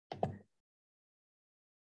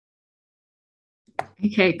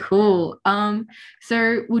Okay, cool.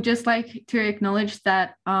 So we'll just like to acknowledge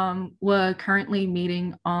that we're currently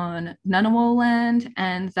meeting on Ngunnawal land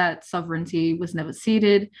and that sovereignty was never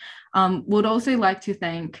ceded. Would also like to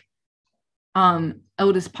thank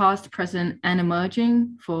elders past, present, and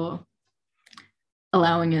emerging for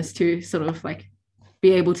allowing us to sort of like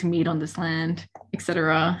be able to meet on this land,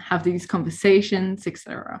 etc., have these conversations,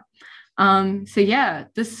 etc. So yeah,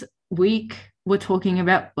 this week we're talking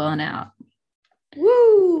about burnout.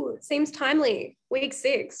 Woo! Seems timely. Week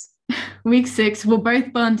 6. Week 6, we're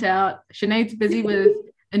both burnt out. Sinead's busy with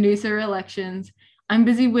Anusa elections. I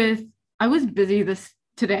was busy this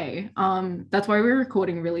today. That's why we're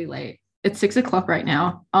recording really late. It's 6 o'clock right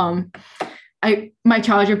now. My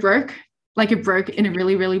charger broke, like it broke in a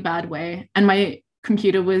really, really bad way. And my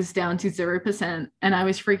computer was down to 0%. And I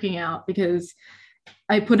was freaking out because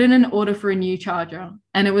I put in an order for a new charger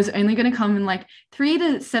and it was only going to come in like 3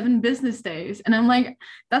 to 7 business days. And I'm like,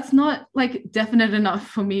 that's not like definite enough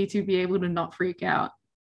for me to be able to not freak out.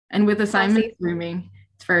 And with assignments looming,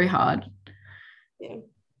 it's very hard. Yeah.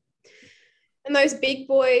 And those big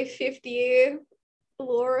boy 5th-year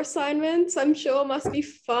law assignments, I'm sure must be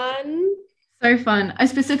fun. So fun.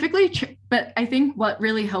 But I think what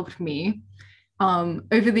really helped me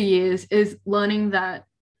over the years is learning that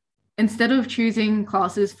instead of choosing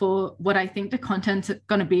classes for what I think the content's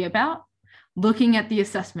going to be about, looking at the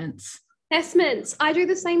assessments. I do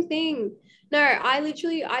the same thing. No, I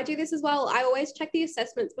do this as well. I always check the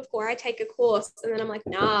assessments before I take a course. And then I'm like,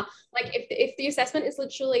 nah, like if the assessment is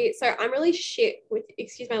literally, so I'm really shit with,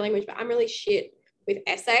 excuse my language, but I'm really shit with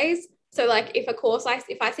essays. So like if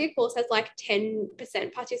I see a course has like 10%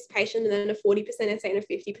 participation and then a 40% essay and a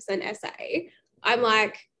 50% essay, I'm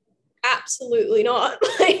like, absolutely not.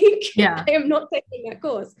 Like, yeah, I am not taking that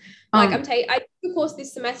course. Like I took a course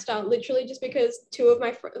this semester literally just because 3 of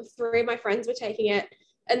my friends were taking it,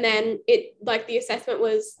 and then it like the assessment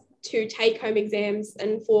was 2 take-home exams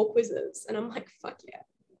and 4 quizzes, and I'm like, fuck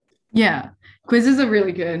yeah, quizzes are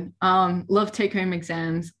really good. Love take-home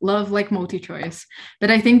exams, love like multi-choice. But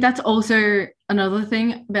I think that's also another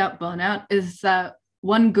thing about burnout is that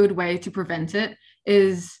one good way to prevent it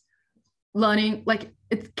is learning, like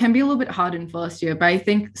it can be a little bit hard in first year, but I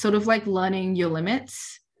think sort of like learning your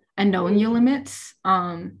limits and knowing your limits,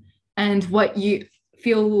 and what you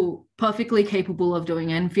feel perfectly capable of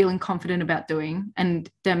doing and feeling confident about doing and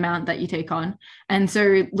the amount that you take on. And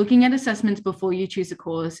so looking at assessments before you choose a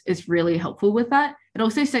course is really helpful with that. It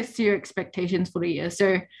also sets your expectations for the year.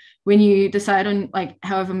 So when you decide on like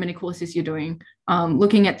however many courses you're doing,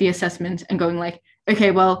 looking at the assessment and going like,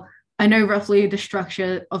 okay, well, I know roughly the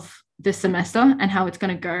structure of this semester and how it's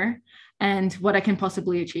going to go and what I can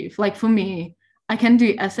possibly achieve. Like for me, I can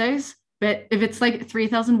do essays, but if it's like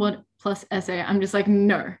 3,000 word plus essay, I'm just like,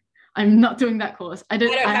 no, I'm not doing that course. I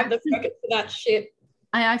don't have the focus for that shit.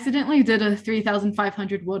 I accidentally did a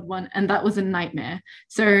 3,500 word one and that was a nightmare.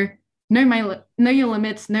 So know your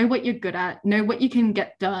limits, know what you're good at, know what you can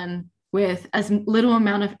get done with as little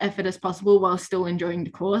amount of effort as possible while still enjoying the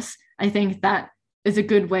course. I think that is a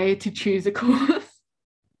good way to choose a course.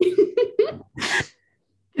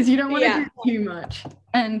 Because you don't want to do too much.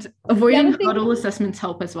 And avoiding hurdle assessments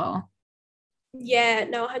help as well. Yeah,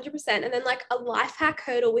 no, 100%. And then like a life hack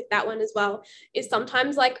hurdle with that one as well is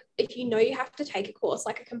sometimes like if you know you have to take a course,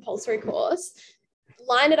 like a compulsory course,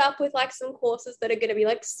 line it up with like some courses that are going to be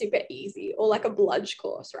like super easy, or like a bludge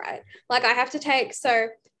course, right? Like I have to take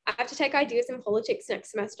ideas in politics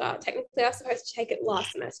next semester. Technically I was supposed to take it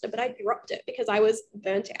last semester, but I dropped it because I was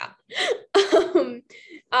burnt out.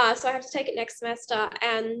 So I have to take it next semester,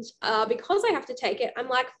 and because I have to take it, I'm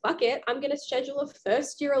like, fuck it, I'm going to schedule a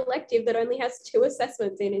first year elective that only has 2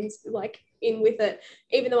 assessments in with it,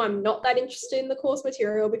 even though I'm not that interested in the course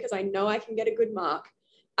material because I know I can get a good mark.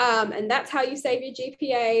 And that's how you save your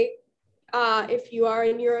GPA if you are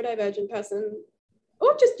a neurodivergent person,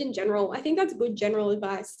 or just in general. I think that's good general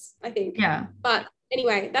advice, I think. Yeah. But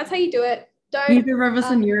anyway, that's how you do it. Neither of us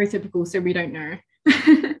are neurotypical, so we don't know.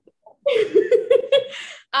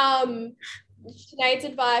 Sinead's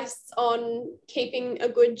advice on keeping a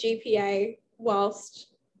good GPA whilst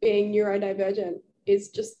being neurodivergent is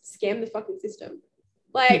just scam the fucking system.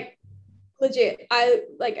 Like, legit,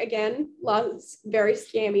 last very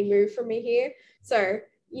scammy move from me here. So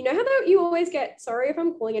you know how you always get, sorry if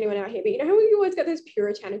I'm calling anyone out here, but you know how you always get those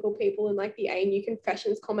puritanical people in like the ANU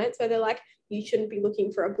confessions comments where they're like, you shouldn't be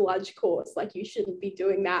looking for a bludge course, like you shouldn't be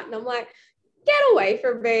doing that. And I'm like, get away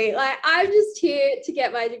from me. Like, I'm just here to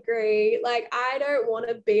get my degree. Like, I don't want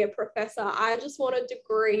to be a professor. I just want a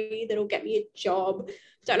degree that'll get me a job.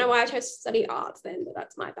 Don't know why I chose to study arts then, but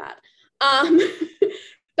that's my bad.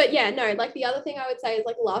 But yeah, no, like the other thing I would say is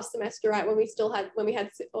like last semester, right, or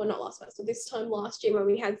not last semester, this time last year when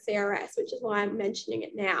we had CRS, which is why I'm mentioning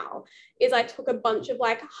it now, is I took a bunch of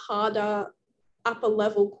like harder upper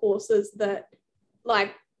level courses that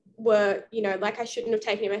like were, you know, like I shouldn't have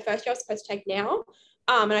taken in my first year, I was supposed to take now.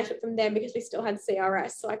 And I took them then because we still had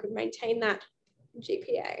CRS, so I could maintain that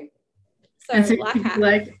GPA. So and so life hack.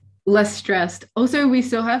 like less stressed. Also, we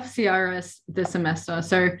still have CRS this semester.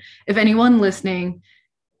 So if anyone listening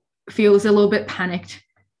feels a little bit panicked,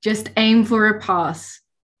 just aim for a pass.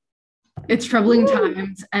 It's troubling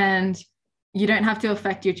times and you don't have to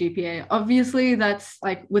affect your GPA. Obviously, that's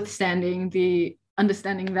like withstanding the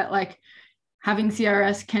understanding that like having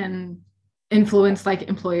CRS can influence like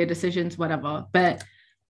employer decisions, whatever. But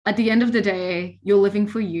at the end of the day, you're living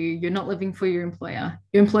for you. You're not living for your employer.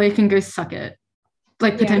 Your employer can go suck it.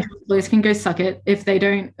 Like potential employers can go suck it if they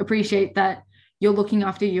don't appreciate that you're looking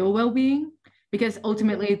after your well-being, because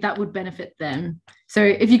ultimately that would benefit them. So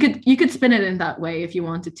if you could spin it in that way if you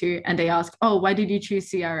wanted to, and they ask, oh, why did you choose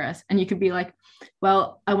CRS? And you could be like,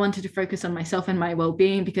 well, I wanted to focus on myself and my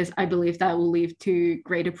well-being because I believe that will lead to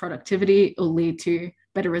greater productivity, it will lead to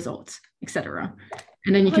better results, etc.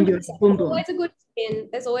 And then you can be like, boom, boom. Always a good spin.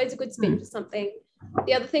 There's always a good spin for something.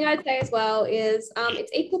 The other thing I'd say as well is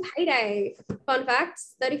it's equal pay day. Fun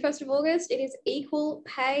facts, 31st of August, it is equal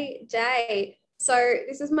pay day. So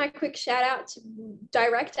this is my quick shout out to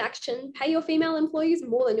direct action. Pay your female employees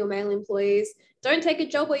more than your male employees. Don't take a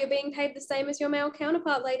job where you're being paid the same as your male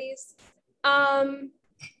counterpart, ladies.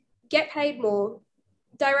 Get paid more.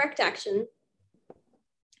 Direct action.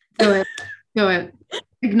 Do it.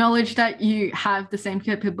 Acknowledge that you have the same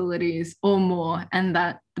capabilities or more, and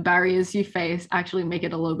that the barriers you face actually make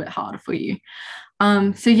it a little bit harder for you.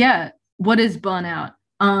 So yeah, what is burnout?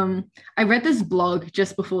 I read this blog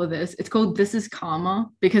just before this. It's called This Is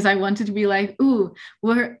Karma, because I wanted to be like, ooh,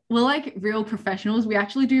 we're like real professionals. We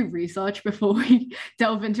actually do research before we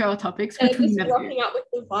delve into our topics. And just rocking up with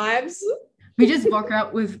the vibes. We just rock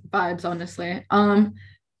out with vibes, honestly.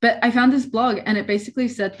 But I found this blog and it basically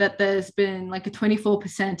said that there's been like a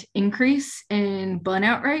 24% increase in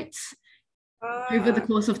burnout rates over the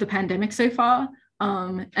course of the pandemic so far.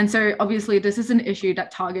 And so obviously this is an issue that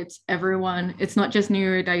targets everyone. It's not just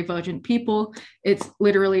neurodivergent people, it's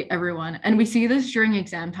literally everyone. And we see this during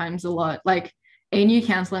exam times a lot. Like ANU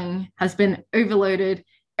counseling has been overloaded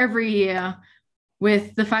every year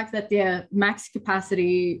with the fact that they're max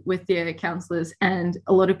capacity with their counselors, and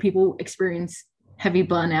a lot of people experience heavy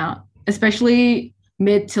burnout, especially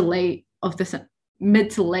mid to late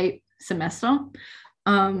semester.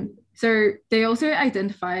 So they also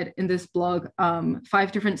identified in this blog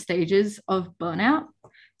 5 different stages of burnout.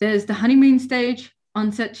 There's the honeymoon stage,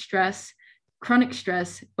 onset stress, chronic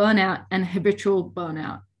stress, burnout, and habitual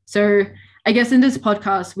burnout. So I guess in this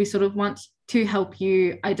podcast, we sort of want to help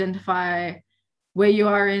you identify where you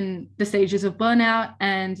are in the stages of burnout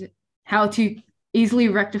and how to easily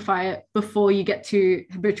rectify it before you get to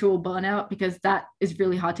habitual burnout, because that is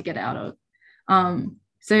really hard to get out of.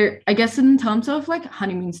 So I guess in terms of like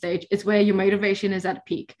honeymoon stage, it's where your motivation is at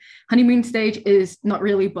peak. Honeymoon stage is not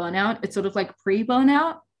really burnout. It's sort of like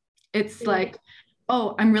pre-burnout. It's like,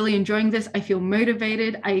 oh, I'm really enjoying this. I feel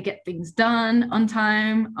motivated. I get things done on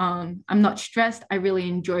time. I'm not stressed. I really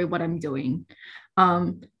enjoy what I'm doing.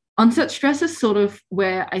 Onset stress is sort of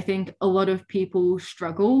where I think a lot of people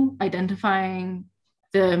struggle identifying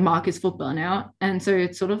the markers for burnout. And so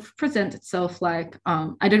it sort of presents itself like,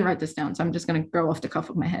 I didn't write this down, so I'm just going to go off the cuff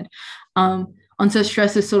of my head. Onset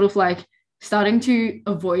stress is sort of like starting to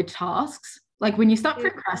avoid tasks. Like when you start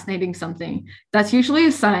procrastinating something, that's usually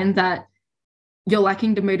a sign that you're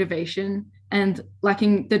lacking the motivation and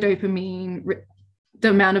lacking the dopamine, the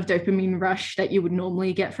amount of dopamine rush that you would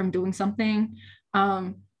normally get from doing something.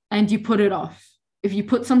 And you put it off. If you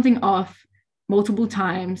put something off multiple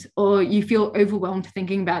times, or you feel overwhelmed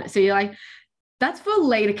thinking about it, so you're like, that's for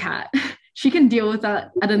later, Cat. She can deal with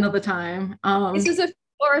that at another time. This is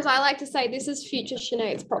or as I like to say, this is future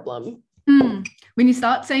Sinead's problem. When you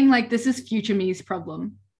start saying like, this is future me's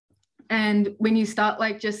problem, and when you start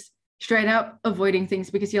like just straight up avoiding things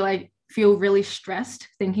because you like feel really stressed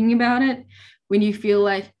thinking about it, when you feel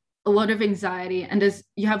like a lot of anxiety and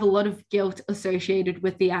you have a lot of guilt associated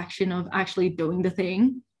with the action of actually doing the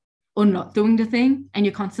thing or not doing the thing, and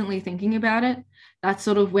you're constantly thinking about it, that's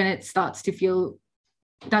sort of when it starts to feel,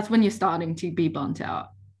 that's when you're starting to be burnt out,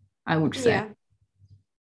 I would say. Yeah.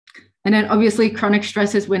 And then obviously chronic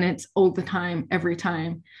stress is when it's all the time, every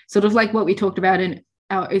time, sort of like what we talked about in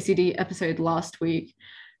our OCD episode last week,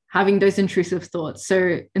 having those intrusive thoughts.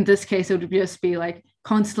 So in this case, it would just be like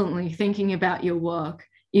constantly thinking about your work,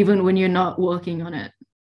 even when you're not working on it.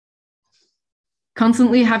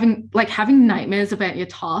 constantly having nightmares about your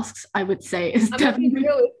tasks, I would say, is definitely.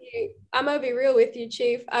 I'm gonna be real with you,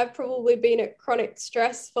 Chief. I've probably been at chronic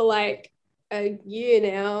stress for like a year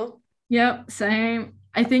now. Yep, same.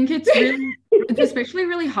 I think it's especially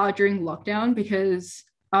really hard during lockdown because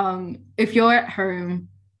if you're at home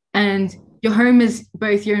and your home is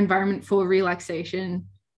both your environment for relaxation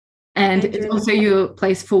and it's also your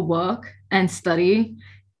place for work and study,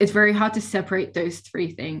 it's very hard to separate those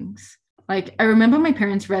three things. Like I remember my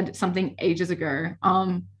parents read something ages ago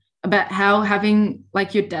about how having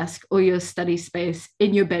like your desk or your study space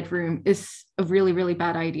in your bedroom is a really, really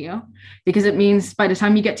bad idea because it means by the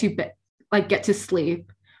time you get to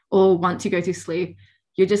sleep or want to go to sleep,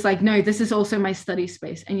 you're just like, no, this is also my study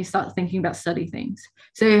space. And you start thinking about study things.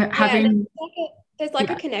 So having there's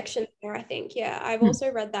like a connection there, I think. Yeah, I've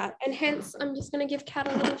also read that. And hence, I'm just going to give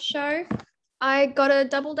Kat a little show. I got a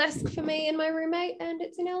double desk for me and my roommate, and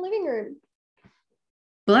it's in our living room.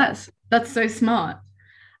 Bless. That's so smart.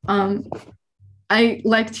 I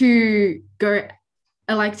like to go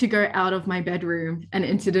out of my bedroom and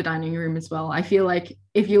into the dining room as well. I feel like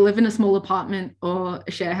if you live in a small apartment or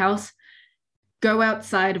a share house, go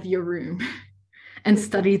outside of your room and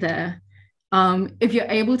study there. If you're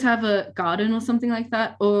able to have a garden or something like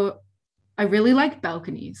that, or I really like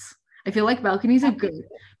balconies. I feel like balconies are good,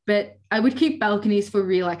 but I would keep balconies for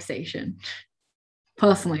relaxation,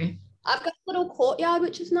 personally. I've got a little courtyard,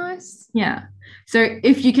 which is nice. Yeah. So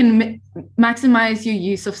if you can maximize your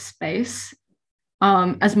use of space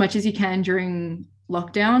as much as you can during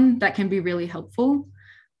lockdown, that can be really helpful.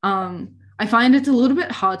 I find it's a little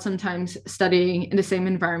bit hard sometimes studying in the same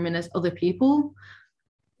environment as other people.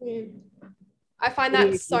 I find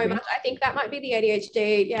that so much. I think that might be the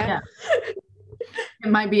ADHD. Yeah. It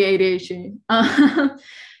might be ADHD.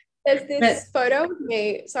 There's this photo of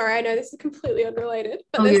me. Sorry, I know this is completely unrelated,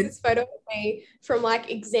 but there's this photo of me from like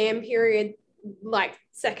exam period, like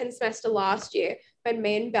second semester last year, when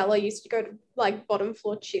me and Bella used to go to like bottom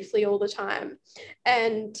floor Chifley all the time.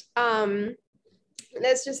 And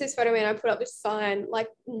there's just this photo of me, and I put up this sign like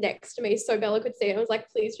next to me so Bella could see it. I was like,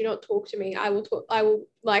 please do not talk to me. I will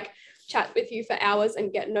like chat with you for hours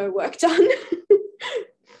and get no work done.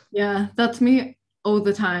 Yeah, that's me all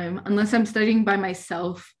the time. Unless I'm studying by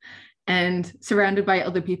myself and surrounded by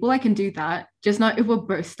other people, I can do that. Just not if we're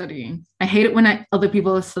both studying. I hate it when other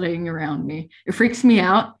people are studying around me. It freaks me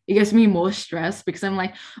out. It gives me more stress because I'm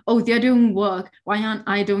like, oh, they're doing work. Why aren't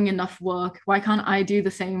I doing enough work? Why can't I do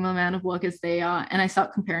the same amount of work as they are? And I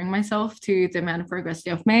start comparing myself to the amount of progress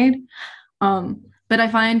they've made. But I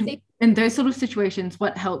find in those sort of situations,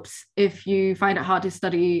 what helps if you find it hard to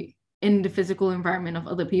study in the physical environment of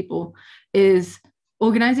other people is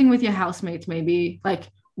organizing with your housemates, maybe like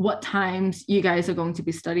what times you guys are going to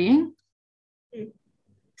be studying.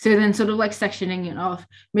 So then sort of like sectioning it off.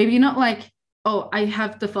 Maybe you're not like, oh, I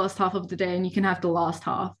have the first half of the day and you can have the last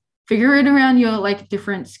half. Figure it around your like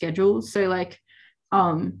different schedules. So like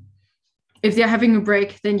if they're having a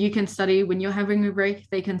break, then you can study. When you're having a break,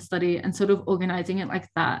 they can study, and sort of organizing it like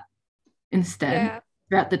that instead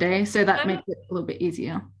throughout the day. So that makes it a little bit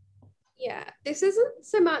easier. Yeah, this isn't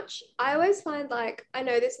so much, I always find like, I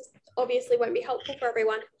know this is obviously won't be helpful for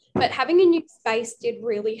everyone, but having a new space did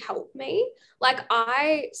really help me. Like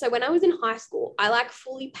so when I was in high school, I like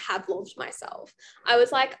fully Pavloved myself. I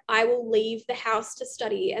was like, I will leave the house to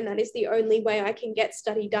study, and that is the only way I can get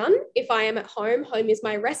study done. If I am at home, home is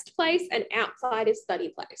my rest place and outside is study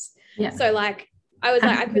place. Yeah. So like, I was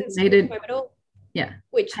like, I couldn't study at home at all. Yeah.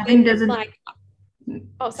 Which means like,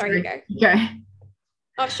 oh, sorry, you go. Okay.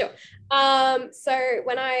 Oh, sure. So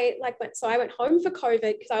when I went home for COVID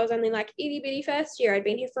because I was only like itty bitty first year. I'd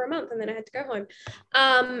been here for a month and then I had to go home.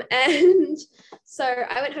 And so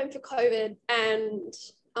I went home for COVID, and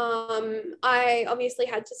I obviously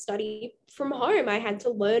had to study from home. I had to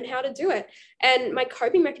learn how to do it. And my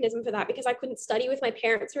coping mechanism for that, because I couldn't study with my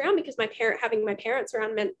parents around, because having my parents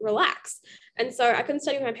around meant relax. And so I couldn't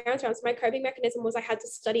study with my parents around. So my coping mechanism was I had to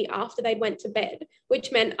study after they'd went to bed,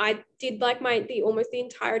 which meant I did like almost the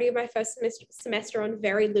entirety of my first semester on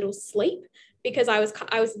very little sleep, because I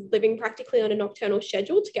was living practically on a nocturnal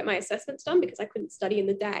schedule to get my assessments done because I couldn't study in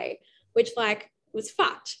the day, which like was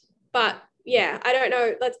fucked. But yeah, I don't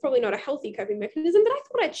know. That's probably not a healthy coping mechanism, but I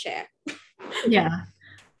thought I'd share. Yeah.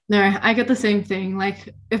 No, I get the same thing. Like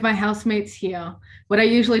if my housemate's here, what I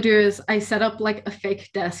usually do is I set up like a fake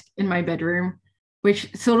desk in my bedroom,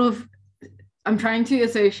 which sort of I'm trying to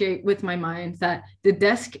associate with my mind that the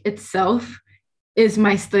desk itself is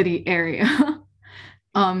my study area,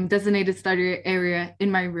 designated study area in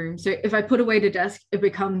my room. So if I put away the desk, it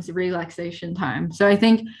becomes relaxation time. So I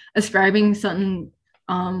think ascribing certain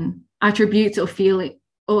attributes or feeling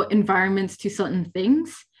or environments to certain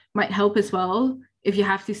things might help as well if you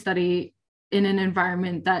have to study in an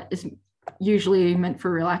environment that is usually meant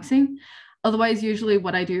for relaxing. Otherwise, usually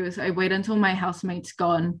what I do is I wait until my housemate's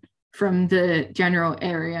gone from the general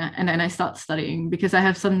area and then I start studying, because I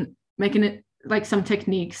have some making it like some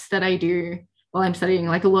techniques that I do while I'm studying,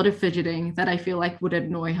 like a lot of fidgeting that I feel like would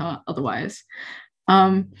annoy her otherwise.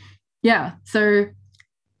 Yeah, so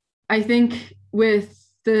I think with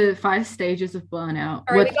the 5 stages of burnout.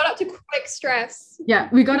 All right, we got up to chronic stress. Yeah,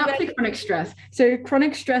 we got up to chronic stress. So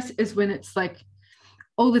chronic stress is when it's like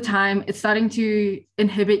all the time, it's starting to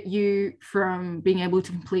inhibit you from being able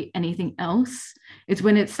to complete anything else. It's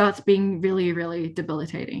when it starts being really, really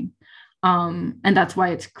debilitating. And that's why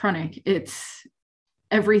it's chronic. It's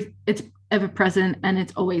ever present and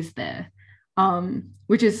it's always there.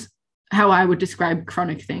 Which is how I would describe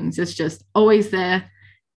chronic things. It's just always there,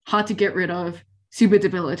 hard to get rid of, super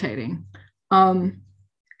debilitating.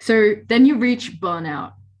 So then you reach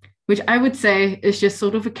burnout, which I would say is just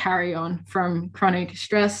sort of a carry on from chronic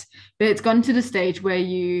stress, but it's gotten to the stage where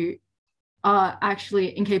you are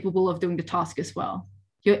actually incapable of doing the task as well.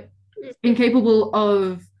 You're incapable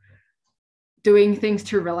of doing things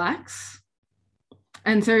to relax.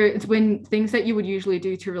 And so it's when things that you would usually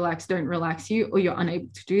do to relax don't relax you, or you're unable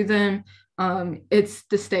to do them. It's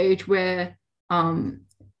the stage where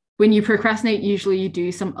when you procrastinate, usually you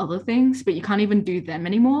do some other things, but you can't even do them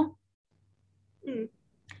anymore.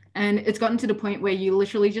 And it's gotten to the point where you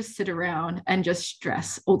literally just sit around and just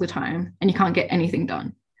stress all the time and you can't get anything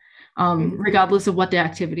done, regardless of what the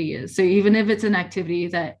activity is. So even if it's an activity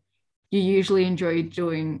that you usually enjoy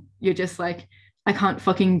doing, you're just like, I can't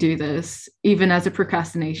fucking do this, even as a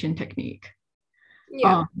procrastination technique.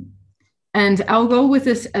 Yeah. And our goal with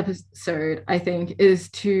this episode, I think, is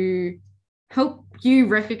to help you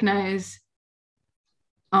recognize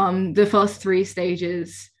the first 3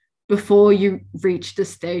 stages before you reach this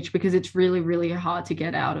stage, because it's really, really hard to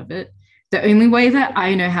get out of it. The only way that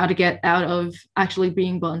I know how to get out of actually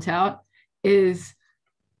being burnt out is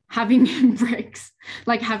having breaks,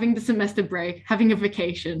 like having the semester break, having a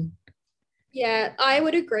vacation. Yeah, I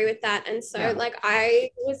would agree with that. And so like I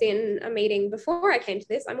was in a meeting before I came to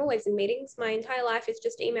this. I'm always in meetings. My entire life is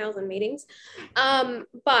just emails and meetings.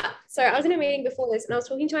 But so I was in a meeting before this and I was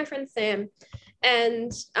talking to my friend Sam,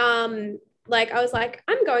 and like I was like,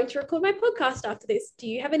 I'm going to record my podcast after this. Do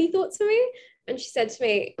you have any thoughts for me? And she said to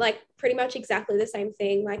me, like, pretty much exactly the same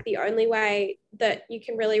thing. Like, the only way that you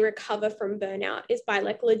can really recover from burnout is by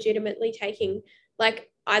like legitimately taking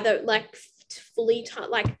like either like fully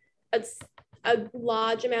like a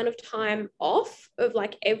large amount of time off of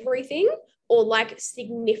like everything, or like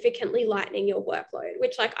significantly lightening your workload,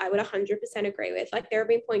 which like I would 100% agree with. Like, there have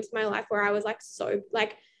been points in my life where I was like, so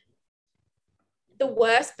like the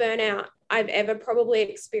worst burnout I've ever probably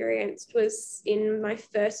experienced was in my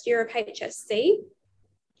first year of HSC.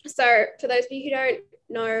 So for those of you who don't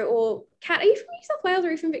know, or Kat, are you from New South Wales or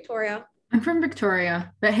are you from Victoria? I'm from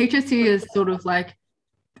Victoria, but HSC is sort of like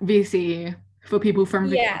VCE for people from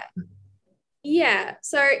Victoria. Yeah.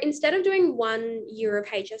 So instead of doing 1 year of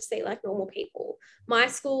HSC like normal people, my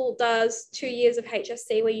school does 2 years of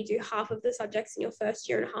HSC where you do half of the subjects in your first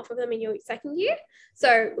year and half of them in your second year.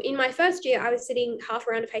 So in my first year, I was sitting half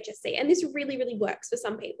a round of HSC, and this really, really works for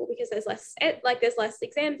some people because there's less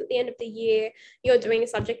exams at the end of the year. You're doing a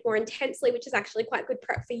subject more intensely, which is actually quite good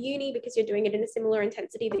prep for uni because you're doing it in a similar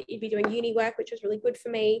intensity that you'd be doing uni work, which was really good for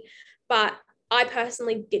me. But I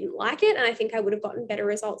personally didn't like it, and I think I would have gotten better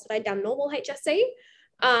results had I done normal HSC,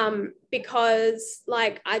 because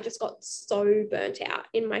like I just got so burnt out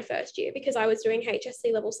in my first year because I was doing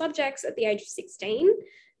HSC level subjects at the age of 16,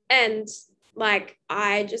 and like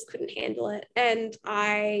I just couldn't handle it, and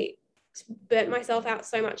I burnt myself out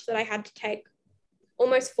so much that I had to take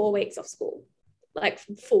almost 4 weeks off school, like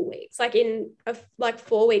full weeks. Like in a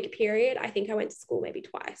 4-week period, I think I went to school maybe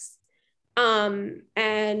twice.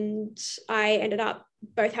 And I ended up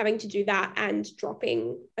both having to do that and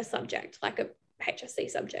dropping a subject, like a HSC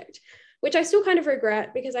subject, which I still kind of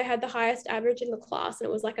regret because I had the highest average in the class and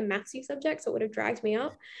it was like a mathsy subject, so it would have dragged me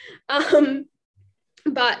up.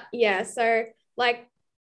 But yeah, so like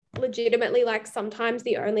legitimately, like sometimes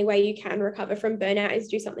the only way you can recover from burnout is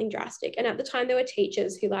do something drastic. And at the time there were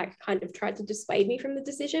teachers who like kind of tried to dissuade me from the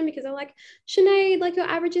decision because they're like, Sinead, like your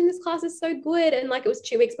average in this class is so good, and like it was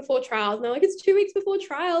 2 weeks before trials, and they're like, it's 2 weeks before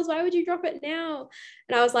trials, why would you drop it now?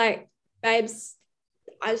 And I was like, babes,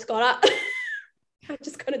 I just got up. I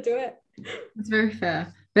just gotta do it. It's very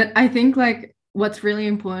fair, but I think like what's really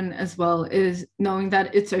important as well is knowing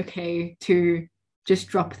that it's okay to just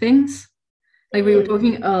drop things. Like we were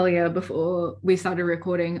talking earlier before we started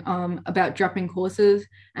recording about dropping courses,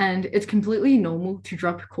 and it's completely normal to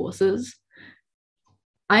drop courses.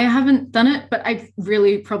 I haven't done it, but I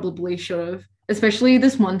really probably should have, especially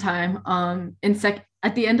this one time in sec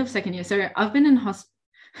at the end of second year. So I've been in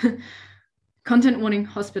content warning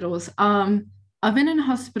hospitals. I've been in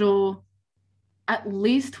hospital at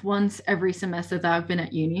least once every semester that I've been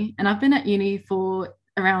at uni, and I've been at uni for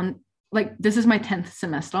around like this is my 10th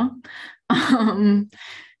semester.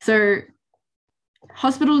 So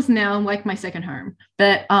hospital is now like my second home.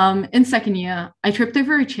 But in second year, I tripped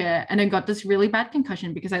over a chair and I got this really bad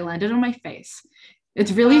concussion because I landed on my face.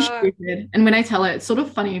 It's really stupid. And when I tell it, it's sort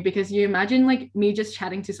of funny because you imagine like me just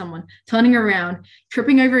chatting to someone, turning around,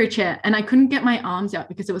 tripping over a chair, and I couldn't get my arms out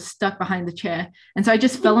because it was stuck behind the chair. And so I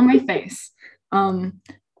just fell on my face.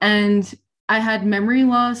 And I had memory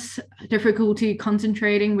loss, difficulty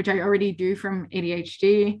concentrating, which I already do from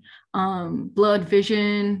ADHD, blurred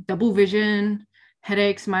vision, double vision,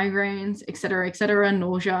 headaches, migraines, etc.,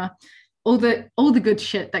 nausea, all the good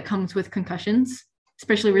shit that comes with concussions,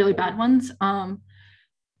 especially really bad ones.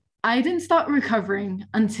 I didn't start recovering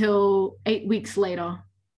until 8 weeks later,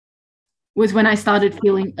 was when I started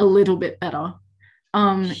feeling a little bit better.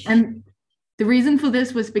 And the reason for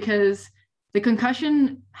this was because the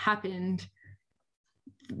concussion happened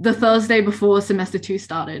the Thursday before semester 2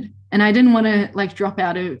 started, and I didn't want to like drop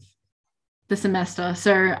out of the semester.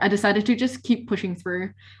 So I decided to just keep pushing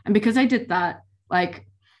through. And because I did that, like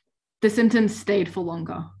the symptoms stayed for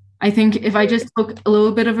longer. I think if I just took a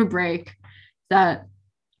little bit of a break, that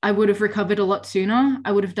I would have recovered a lot sooner.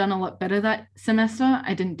 I would have done a lot better that semester.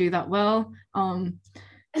 I didn't do that well. And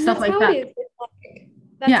stuff like that.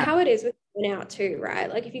 That's how it is with burnout too, right?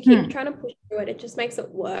 Like if you keep trying to push through it, it just makes it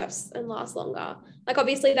worse and last longer. Like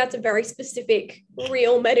obviously that's a very specific,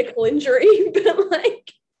 real medical injury,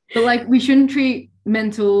 but like we shouldn't treat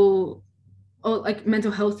mental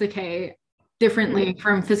health decay differently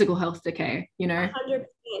from physical health decay, you know?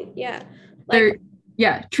 100%, yeah. So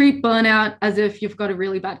yeah, treat burnout as if you've got a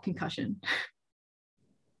really bad concussion.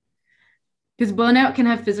 Because burnout can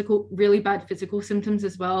have really bad physical symptoms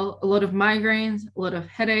as well. A lot of migraines, a lot of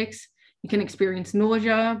headaches. You can experience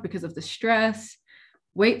nausea because of the stress,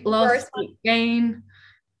 weight loss, weight gain.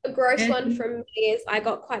 A gross one from me is I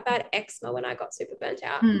got quite bad eczema when I got super burnt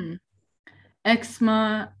out.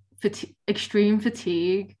 Eczema, extreme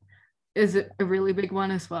fatigue is a really big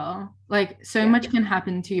one as well. Like so much can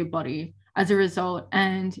happen to your body as a result,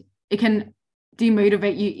 and it can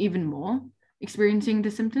demotivate you even more experiencing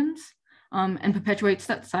the symptoms, and perpetuates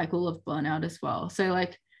that cycle of burnout as well. So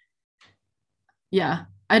like, yeah,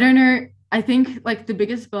 I don't know. I think like the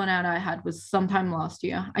biggest burnout I had was sometime last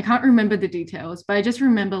year. I can't remember the details, but I just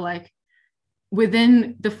remember like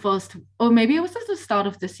within the first, or maybe it was at the start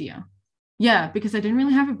of this year. Yeah, because I didn't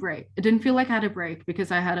really have a break. It didn't feel like I had a break because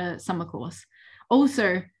I had a summer course.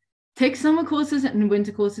 Also, take summer courses and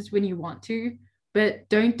winter courses when you want to, but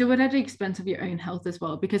don't do it at the expense of your own health as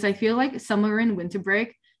well. Because I feel like summer and winter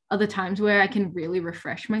break are the times where I can really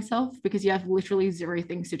refresh myself because you have literally zero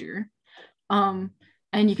things to do.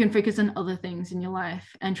 And you can focus on other things in your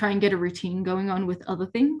life and try and get a routine going on with other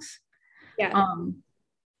things.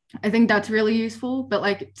 I think that's really useful. But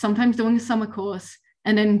like sometimes doing a summer course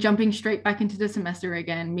and then jumping straight back into the semester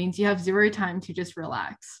again means you have zero time to just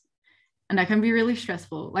relax. And that can be really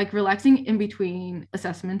stressful. Like relaxing in between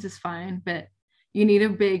assessments is fine, but you need a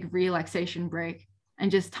big relaxation break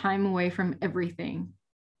and just time away from everything,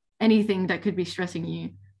 anything that could be stressing you.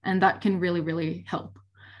 And that can really, really help.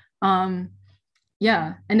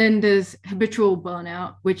 Yeah. And then there's habitual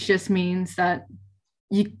burnout, which just means that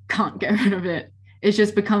you can't get rid of it. It's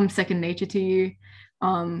just become second nature to you.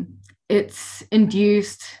 It's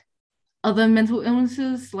induced other mental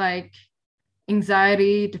illnesses like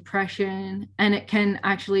anxiety, depression, and it can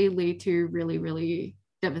actually lead to really, really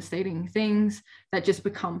devastating things that just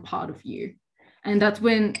become part of you. And that's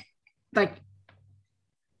when, like,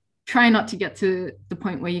 try not to get to the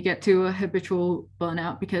point where you get to a habitual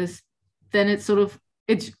burnout, because then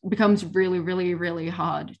it becomes really, really, really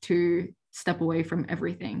hard to step away from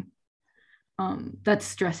everything that's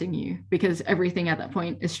stressing you, because everything at that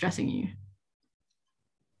point is stressing you.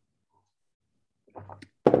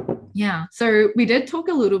 Yeah, so we did talk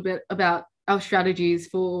a little bit about our strategies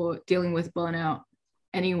for dealing with burnout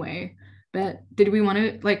anyway, but did we want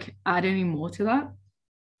to like add any more to that?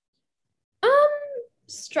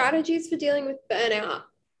 Strategies for dealing with burnout.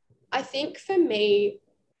 I think for me,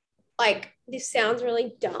 like, this sounds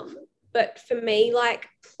really dumb, but for me, like,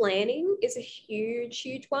 planning is a huge,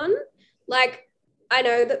 huge one. Like, I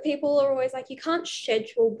know that people are always like, you can't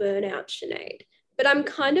schedule burnout, Sinead. but I'm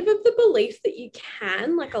kind of the belief that you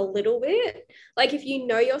can, like, a little bit. Like, if you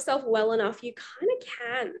know yourself well enough, you kind of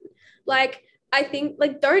can. Like, I think,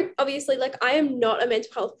 like, don't, obviously, like, I am not a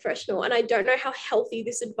mental health professional and I don't know how healthy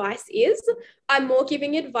this advice is. I'm more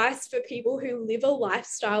giving advice for people who live a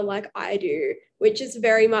lifestyle like I do, which is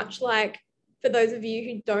very much like, for those of you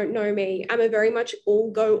who don't know me, I'm a very much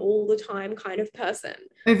all go all the time kind of person.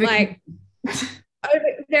 Like,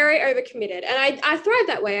 very overcommitted. And I thrive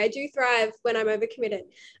that way. I do thrive when I'm overcommitted.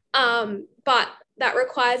 But that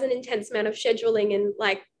requires an intense amount of scheduling and,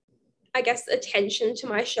 like, I guess, attention to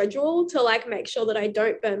my schedule to, like, make sure that I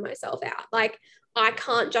don't burn myself out. Like, I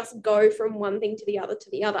can't just go from one thing to the other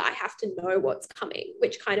to the other. I have to know what's coming,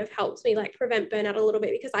 which kind of helps me, like, prevent burnout a little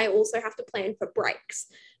bit, because I also have to plan for breaks.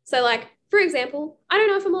 So, like, for example, I don't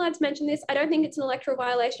know if I'm allowed to mention this. I don't think it's an electoral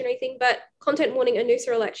violation or anything, but content warning Anusa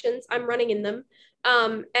elections, I'm running in them.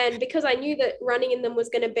 And because I knew that running in them was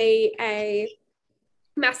going to be a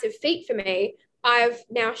massive feat for me, I've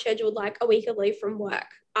now scheduled, like, a week of leave from work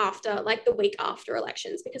after, like, the week after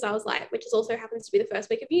elections, because I was like, which is also happens to be the first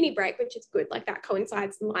week of uni break, which is good. Like, that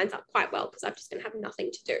coincides and lines up quite well, because I'm just going to have nothing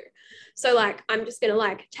to do. So, like, I'm just going to,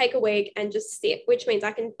 like, take a week and just sit, which means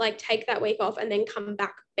I can, like, take that week off and then come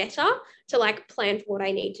back better to, like, plan for what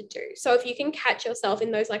I need to do. So if you can catch yourself in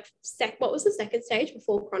those, like, what was the second stage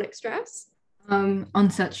before chronic stress?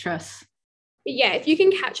 Onset stress. Yeah, if you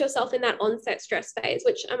can catch yourself in that onset stress phase,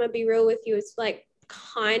 which I'm gonna be real with you, is like,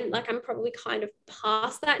 I'm probably kind of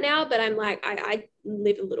past that now, but I'm like, I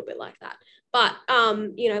live a little bit like that. But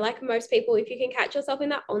you know, like most people, if you can catch yourself in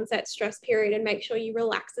that onset stress period and make sure you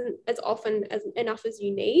relax as often as enough as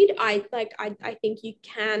you need, I think you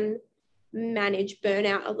can manage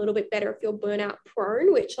burnout a little bit better if you're burnout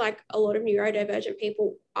prone, which, like, a lot of neurodivergent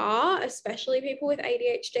people are, especially people with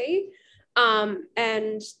ADHD.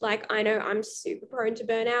 And, like, I know I'm super prone to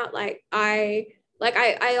burnout. Like, I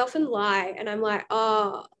often lie and I'm like,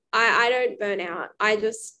 oh, I don't burn out.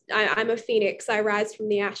 I'm a phoenix. I rise from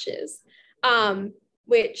the ashes.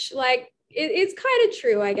 Which, like, it's kind of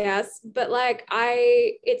true, I guess. But, like,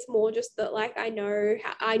 it's more just that, like, I know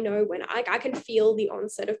when I can feel the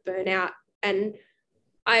onset of burnout, and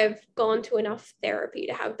I've gone to enough therapy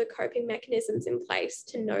to have the coping mechanisms in place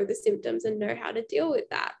to know the symptoms and know how to deal with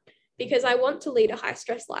that, because I want to lead a high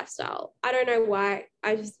stress lifestyle. I don't know why,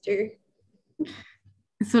 I just do.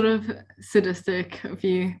 It's sort of sadistic of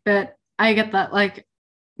you, but I get that. Like,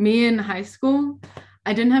 me in high school,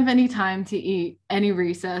 I didn't have any time to eat any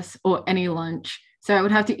recess or any lunch. So I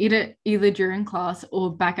would have to eat it either during class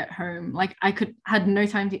or back at home. Like, had no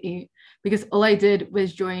time to eat, because all I did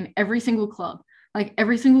was join every single club. Like,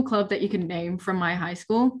 every single club that you can name from my high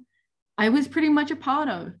school, I was pretty much a part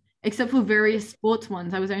of, except for various sports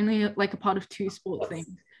ones. I was only, like, a part of 2 sports things,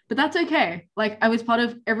 but that's okay. Like, I was part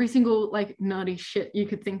of every single, like, nerdy shit you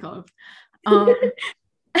could think of. Because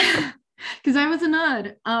I was a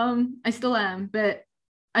nerd. I still am, but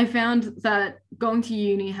I found that going to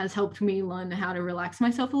uni has helped me learn how to relax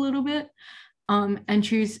myself a little bit, and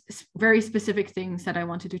choose very specific things that I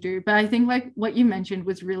wanted to do. But I think, like, what you mentioned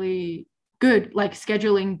was really good, like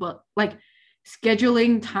scheduling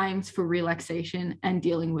times for relaxation and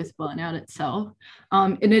dealing with burnout itself.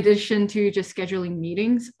 In addition to just scheduling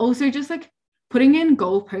meetings, also just, like, putting in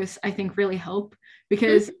goalposts, I think, really help,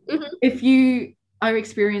 because if you are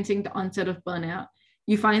experiencing the onset of burnout,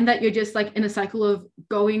 you find that you're just, like, in a cycle of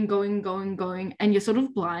going, and you're sort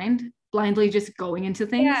of blindly just going into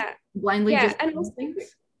things. Blindly just and also,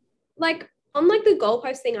 things. Like, on, like, the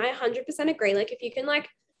goalpost thing, I 100% agree. Like, if you can, like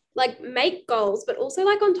make goals, but also,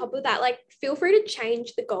 like, on top of that, like, feel free to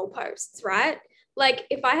change the goalposts, right? Like,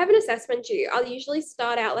 if I have an assessment due, I'll usually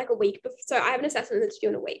start out, like, a week before. So I have an assessment that's due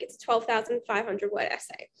in a week. It's a 12,500 word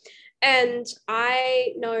essay. And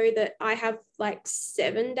I know that I have, like,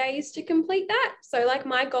 7 days to complete that. So, like,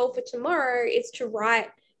 my goal for tomorrow is to write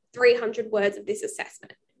 300 words of this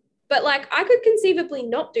assessment. But, like, I could conceivably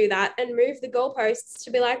not do that and move the goalposts to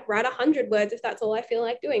be like, write 100 words if that's all I feel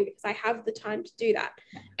like doing, because I have the time to do that.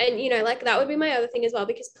 And, you know, like, that would be my other thing as well,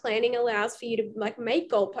 because planning allows for you to, like, make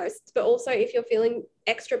goalposts, but also, if you're feeling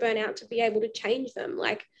extra burnout, to be able to change them.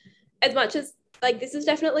 Like, as much as, like, this is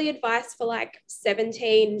definitely advice for, like,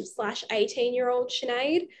 17/18-year-old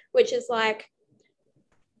Sinead, which is, like,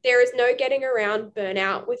 there is no getting around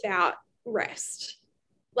burnout without rest.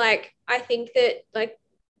 Like, I think that, like,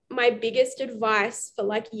 my biggest advice for,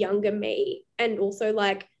 like, younger me, and also,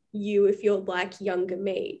 like, you, if you're, like, younger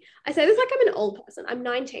me, I say this like I'm an old person, I'm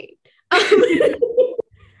 19.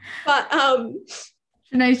 But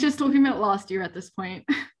Sinead's just talking about last year at this point.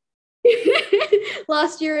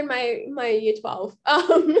 Last year in my year 12.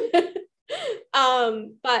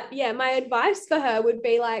 But yeah, my advice for her would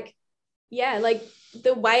be like, yeah, like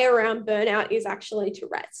the way around burnout is actually to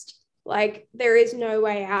rest. Like there is no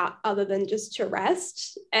way out other than just to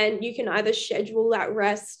rest. And you can either schedule that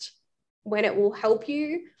rest when it will help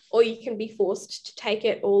you, or you can be forced to take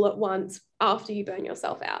it all at once after you burn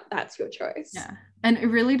yourself out. That's your choice. Yeah. And it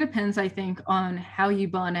really depends, I think, on how you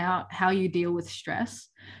burn out, how you deal with stress.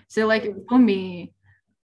 So like for me,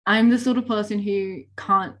 I'm the sort of person who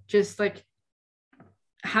can't just like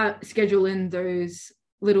schedule in those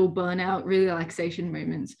little burnout relaxation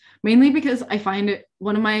moments, mainly because I find it,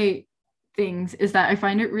 one of my things is that I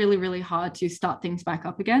find it really, really hard to start things back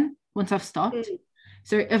up again once I've stopped.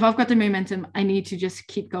 So if I've got the momentum, I need to just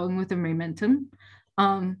keep going with the momentum.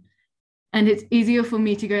 And it's easier for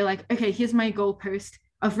me to go like, okay, here's my goalpost.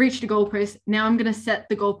 I've reached a goalpost. Now I'm going to set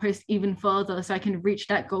the goalpost even further so I can reach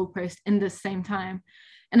that goalpost in the same time.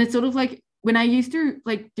 And it's sort of like when I used to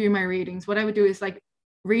like do my readings, what I would do is like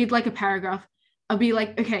read like a paragraph. I'll be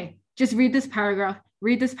like, okay, just read this paragraph,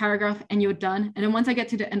 and you're done. And then once I get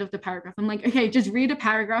to the end of the paragraph, I'm like, okay, just read a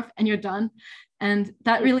paragraph and you're done. And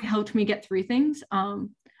that really helped me get through things.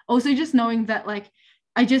 Also just knowing that like,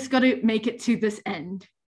 I just got to make it to this end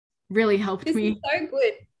really helped me.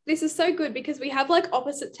 This is so good because we have like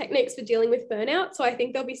opposite techniques for dealing with burnout. So I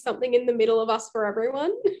think there'll be something in the middle of us for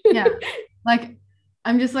everyone. Yeah. Like,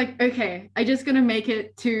 I'm just like, okay, I just gonna make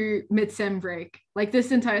it to mid-sem break. Like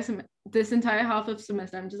this entire half of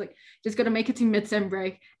semester, I'm just gonna make it to mid-sem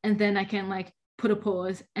break, and then I can like put a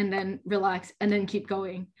pause and then relax and then keep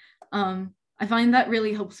going. I find that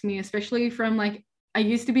really helps me, especially from like, I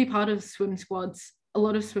used to be part of a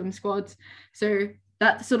lot of swim squads. So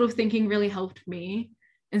that sort of thinking really helped me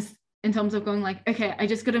in terms of going like, okay, I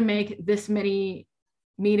just gotta make this many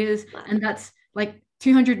meters, and that's like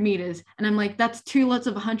 200 meters. And I'm like, that's 2 lots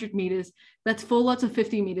of 100 meters. That's 4 lots of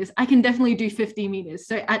 50 meters. I can definitely do 50 meters.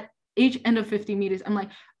 So at each end of 50 meters, I'm like,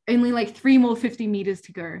 only like 3 more 50 meters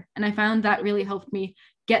to go. And I found that really helped me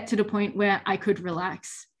get to the point where I could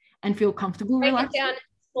relax and feel comfortable relaxing. Break it down into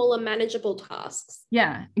smaller, manageable tasks.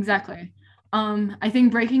 Yeah, exactly. I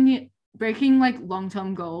think breaking like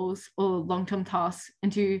long-term goals or long-term tasks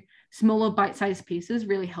into smaller bite-sized pieces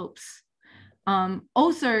really helps.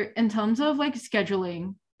 Also in terms of like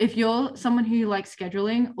scheduling, if you're someone who likes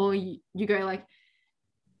scheduling, or you go like,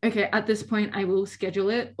 okay, at this point I will schedule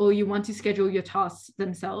it, or you want to schedule your tasks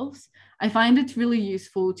themselves, I find it's really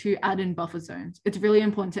useful to add in buffer zones. It's really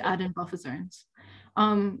important to add in buffer zones.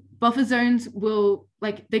 Buffer zones will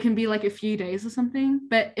like, they can be like a few days or something,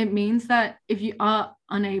 but it means that if you are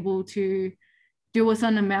unable to do a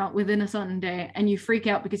certain amount within a certain day and you freak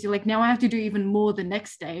out because you're like, now I have to do even more the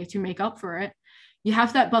next day to make up for it, you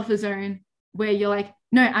have that buffer zone where you're like,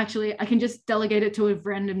 no, actually I can just delegate it to a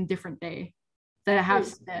random different day that I have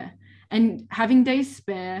spare. And having days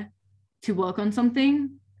spare to work on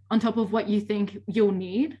something on top of what you think you'll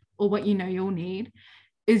need or what you know you'll need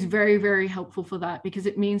is very, very helpful for that, because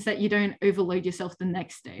it means that you don't overload yourself the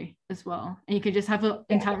next day as well. And you can just have an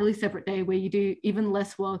entirely separate day where you do even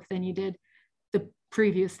less work than you did the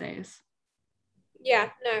previous days. Yeah,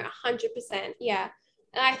 no, 100%. Yeah.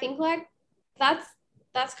 And I think like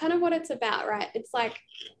that's kind of what it's about, right? It's like,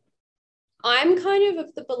 I'm kind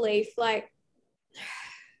of the belief, like,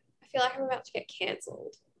 I feel like I'm about to get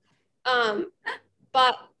cancelled.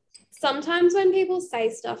 But sometimes when people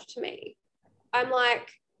say stuff to me, I'm like,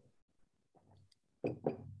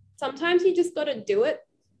 sometimes you just got to do it.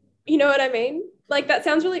 You know what I mean? Like, that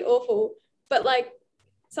sounds really awful, but like,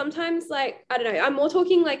 sometimes like, I don't know, I'm more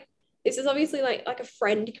talking like, this is obviously like a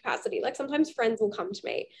friend capacity. Like sometimes friends will come to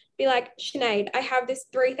me, be like, Sinead, I have this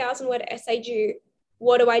 3,000 word essay due.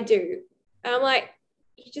 What do I do? And I'm like,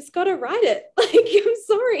 you just got to write it. Like, I'm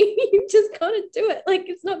sorry, you just got to do it. Like,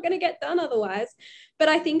 it's not going to get done otherwise. But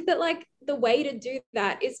I think that like the way to do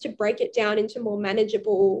that is to break it down into more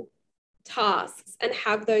manageable tasks and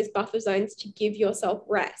have those buffer zones to give yourself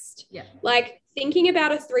rest. Yeah. Like, thinking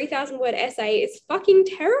about a 3,000 word essay is fucking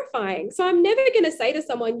terrifying. So I'm never going to say to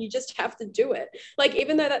someone, you just have to do it. Like,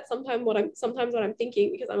 even though that's sometimes what I'm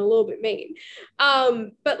thinking, because I'm a little bit mean.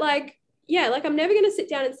 But like, yeah, like I'm never going to sit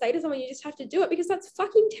down and say to someone, you just have to do it, because that's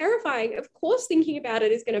fucking terrifying. Of course, thinking about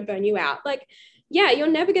it is going to burn you out. Like, yeah, you're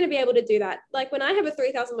never going to be able to do that. Like when I have a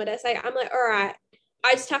 3,000 word essay, I'm like, all right,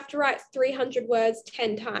 I just have to write 300 words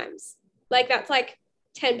 10 times. Like that's like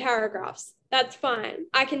 10 paragraphs. That's fine.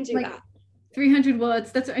 I can do that. 300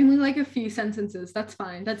 words, that's only like a few sentences. That's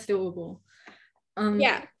fine. That's doable.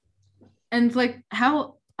 Yeah. And like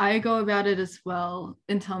how I go about it as well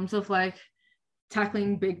in terms of like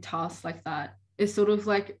tackling big tasks like that is sort of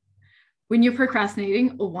like when you're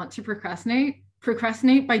procrastinating or want to procrastinate,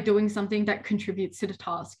 procrastinate by doing something that contributes to the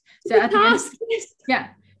task. So The at the end, task. yeah,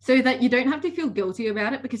 so that you don't have to feel guilty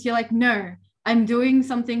about it, because you're like, no, I'm doing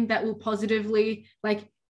something that will positively like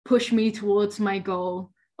push me towards my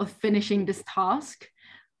goal of finishing this task.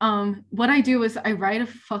 What I do is I write a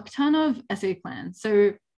fuck ton of essay plans.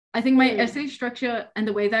 So I think my essay structure and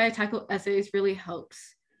the way that I tackle essays really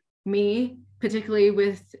helps me, particularly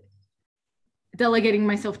with delegating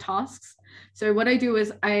myself tasks. So what I do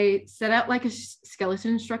is I set out like a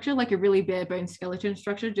skeleton structure, like a really bare bones skeleton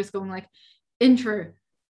structure, just going like intro.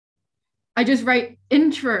 I just write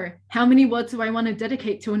intro. How many words do I want to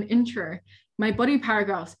dedicate to an intro? My body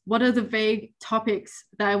paragraphs. What are the vague topics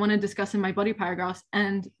that I want to discuss in my body paragraphs,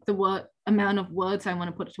 and the amount of words I want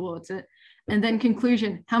to put towards it? And then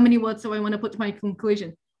conclusion. How many words do I want to put to my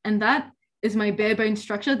conclusion? And that is my bare bones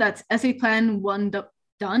structure. That's essay plan 1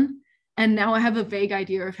 done. And now I have a vague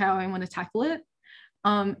idea of how I want to tackle it.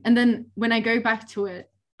 And then when I go back to it,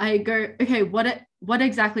 I go, okay, what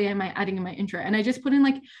exactly am I adding in my intro? And I just put in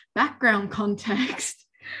like background context,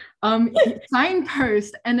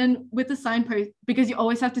 signpost. And then with the signpost, because you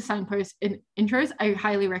always have to signpost in intros, I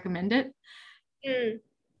highly recommend it.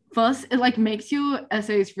 First, it like makes your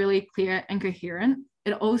essays really clear and coherent.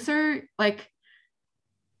 It also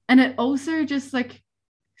just like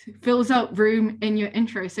fills out room in your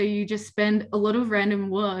intro. So you just spend a lot of random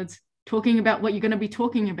words talking about what you're going to be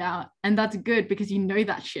talking about. And that's good because you know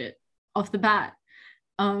that shit off the bat.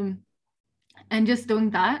 And just doing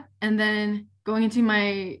that. And then going into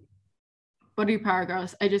my body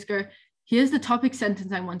paragraphs, I just go, here's the topic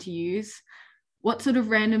sentence I want to use. What sort of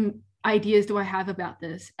random ideas do I have about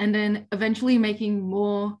this? And then eventually making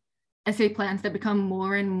more essay plans that become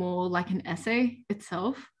more and more like an essay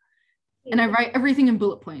itself. And I write everything in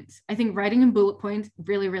bullet points. I think writing in bullet points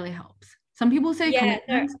really, really helps. Some people say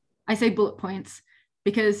commitments. I say bullet points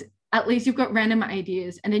because at least you've got random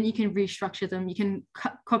ideas, and then you can restructure them. You can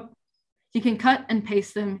cut and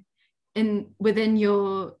paste them within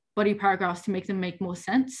your body paragraphs to make them make more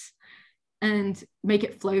sense and make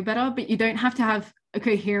it flow better. But you don't have to have a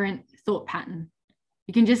coherent thought pattern.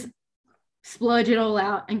 You can just splurge it all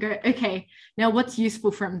out and go, okay, now what's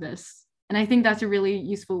useful from this? And I think that's a really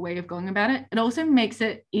useful way of going about it. It also makes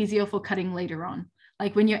it easier for cutting later on.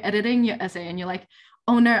 Like when you're editing your essay and you're like,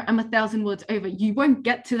 oh no, I'm 1,000 words over. You won't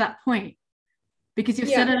get to that point because you've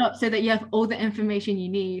set it up so that you have all the information you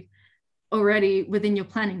need already within your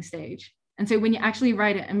planning stage. And so when you actually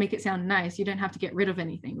write it and make it sound nice, you don't have to get rid of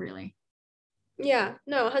anything really. Yeah,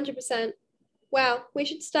 no, 100%. Wow, we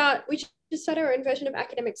should start our own version of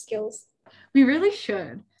academic skills. We really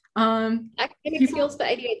should. Academic skills for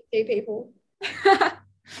ADHD people.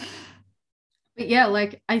 But yeah,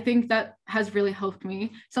 like I think that has really helped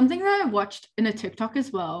me. Something that I watched in a TikTok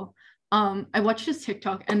as well. I watched this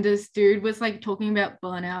TikTok and this dude was like talking about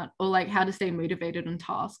burnout or like how to stay motivated on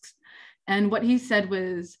tasks. And what he said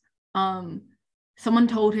was someone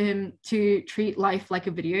told him to treat life like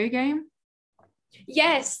a video game.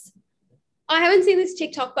 Yes. I haven't seen this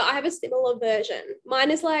TikTok, but I have a similar version.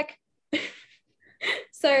 Mine is like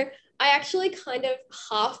so I actually kind of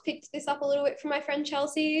half picked this up a little bit from my friend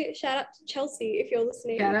Chelsea. Shout out to Chelsea if you're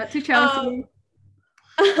listening. Shout out to Chelsea.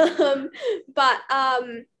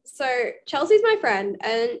 So Chelsea's my friend,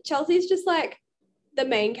 and Chelsea's just like the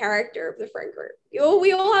main character of the friend group.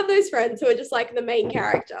 We all have those friends who are just like the main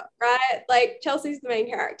character, right? Like Chelsea's the main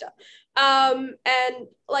character. And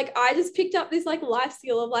like I just picked up this like life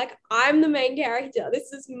skill of like I'm the main character.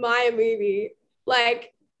 This is my movie.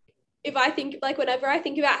 Like if I think like whenever I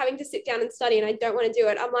think about having to sit down and study and I don't want to do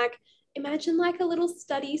it, I'm like, imagine like a little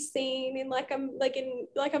study scene in like a movie,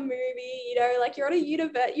 you know, like you're at a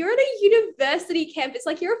university campus,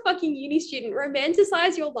 like you're a fucking uni student,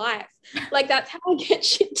 romanticize your life. Like that's how I get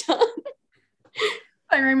shit done.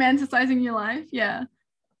 Like romanticizing your life, yeah.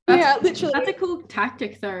 Literally. That's a cool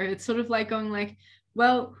tactic though. It's sort of like going like,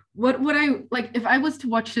 well, what would I like if I was to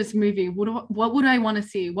watch this movie? What would I want to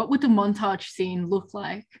see? What would the montage scene look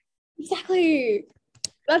like? Exactly.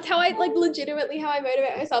 That's how I like legitimately how I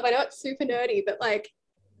motivate myself. I know it's super nerdy, but like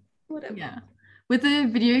whatever. Yeah. With the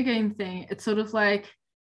video game thing, it's sort of like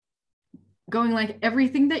going like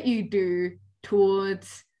everything that you do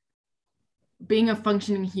towards being a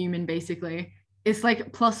functioning human basically, it's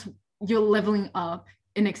like plus you're leveling up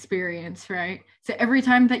in experience, right? So every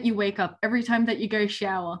time that you wake up, every time that you go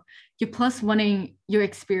shower, you're plus wanting your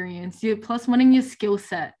experience, you're plus wanting your skill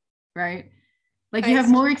set, right? Like you have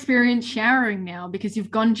more experience showering now because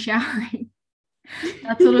you've gone showering,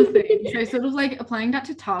 that sort of thing. So sort of like applying that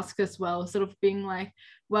to tasks as well, sort of being like,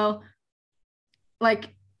 well,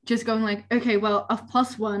 like just going like, okay, well, I've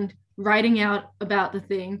plus one writing out about the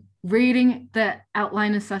thing, reading the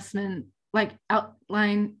outline assessment, like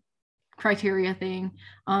outline criteria thing,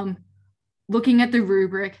 looking at the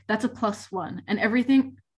rubric, that's a +1. And every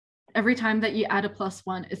time that you add a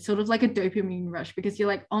 +1, it's sort of like a dopamine rush because you're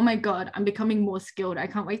like, oh my God, I'm becoming more skilled. I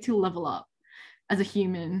can't wait to level up as a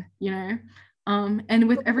human, you know? And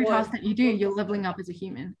with every task that you do, you're leveling up as a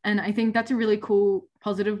human. And I think that's a really cool,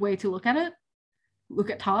 positive way to look at it, look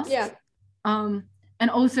at tasks. Yeah. And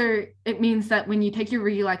also it means that when you take your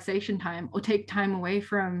relaxation time or take time away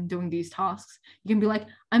from doing these tasks, you can be like,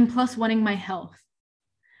 I'm +1ing my health.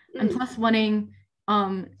 I'm +1ing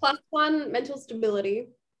 +1 mental stability.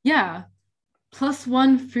 Yeah.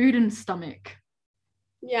 +1 food and stomach.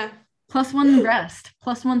 Yeah. +1 rest,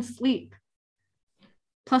 +1 sleep,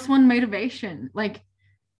 +1 motivation. Like,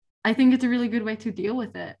 I think it's a really good way to deal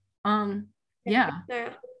with it. Yeah. No,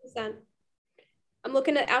 100%. I'm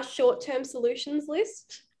looking at our short-term solutions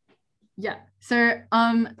list. Yeah. So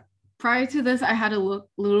prior to this, I had a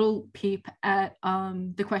little peep at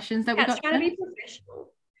the questions that we got. Trying to be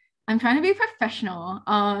professional. I'm trying to be professional.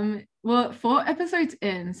 Well, 4 episodes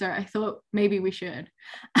in, so I thought maybe we should.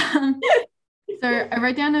 So I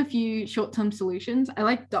wrote down a few short-term solutions. I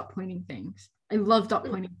like dot pointing things. I love dot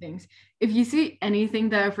pointing things. If you see anything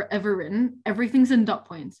that I've ever written, everything's in dot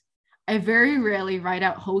points. I very rarely write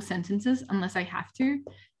out whole sentences unless I have to.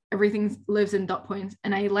 Everything lives in dot points.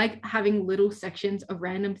 And I like having little sections of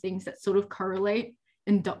random things that sort of correlate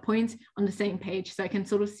in dot points on the same page, so I can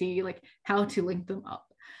sort of see like how to link them up.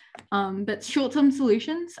 But short-term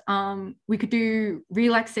solutions, we could do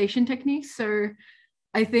relaxation techniques. So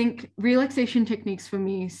I think relaxation techniques for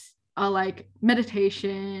me are like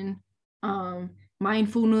meditation,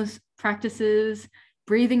 mindfulness practices,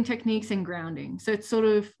 breathing techniques, and grounding. So it's sort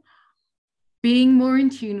of being more in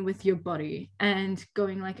tune with your body and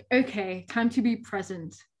going like, okay, time to be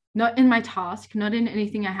present, not in my task, not in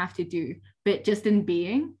anything I have to do, but just in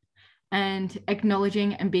being and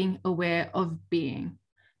acknowledging and being aware of being.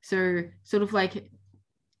 So sort of like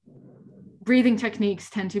breathing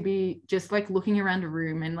techniques tend to be just like looking around a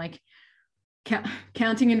room and like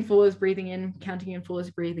counting in 4s, breathing in, counting in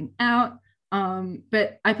 4s, breathing out.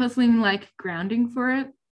 But I personally like grounding for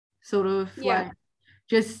it, sort of like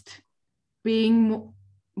just being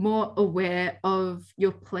more aware of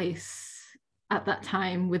your place at that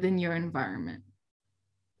time within your environment.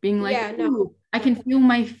 Being like, I can feel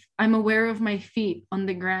I'm aware of my feet on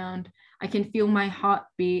the ground. I can feel my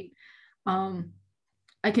heartbeat.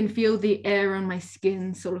 I can feel the air on my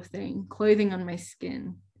skin, sort of thing, clothing on my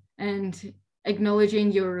skin. And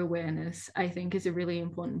acknowledging your awareness, I think, is a really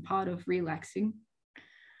important part of relaxing.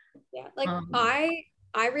 Yeah, like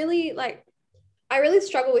I really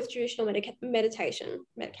struggle with traditional medication.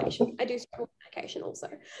 I do struggle with medication also.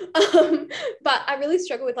 But I really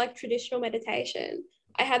struggle with like traditional meditation.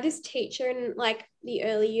 I had this teacher in like the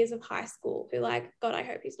early years of high school who, like, God, I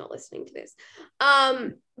hope he's not listening to this.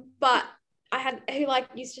 But who like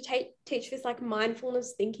used to teach this like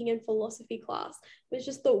mindfulness thinking and philosophy class. It was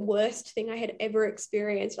just the worst thing I had ever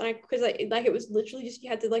experienced. And because it was literally just, you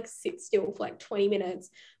had to like sit still for like 20 minutes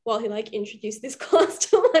while he like introduced this class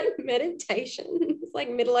to like meditation. It's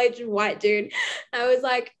like middle-aged white dude. I was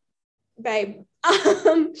like, babe.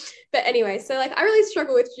 But anyway, so like I really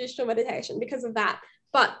struggle with traditional meditation because of that.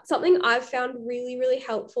 But something I've found really, really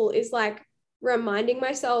helpful is like reminding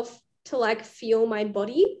myself to like feel my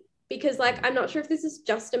body. Because like, I'm not sure if this is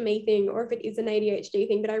just a me thing or if it is an ADHD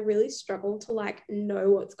thing, but I really struggle to like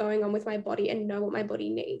know what's going on with my body and know what my body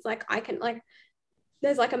needs. Like I can like,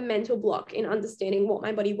 there's like a mental block in understanding what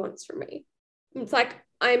my body wants from me. It's like,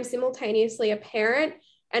 I'm simultaneously a parent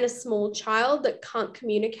and a small child that can't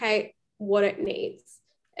communicate what it needs.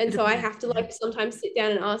 And so I have to like sometimes sit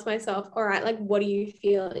down and ask myself, all right, like, what are you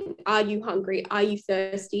feeling? Are you hungry? Are you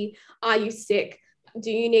thirsty? Are you sick? Do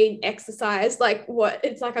you need exercise? Like what?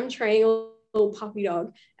 It's like I'm training a little puppy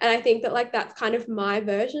dog. And I think that like that's kind of my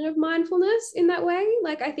version of mindfulness in that way.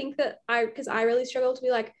 Like I think that because I really struggle to be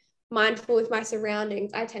like mindful with my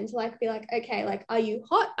surroundings. I tend to like be like, okay, like, are you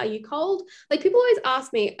hot? Are you cold? Like people always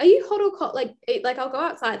ask me, are you hot or cold? Like I'll go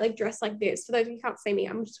outside like dressed like this. For those of you who can't see me,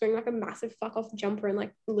 I'm just wearing like a massive fuck off jumper and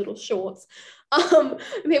like little shorts. And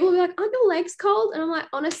people will be like, aren't your legs cold? And I'm like,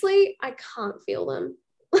 honestly, I can't feel them.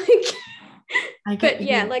 Like, but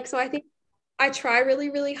yeah, like, so I think I try really,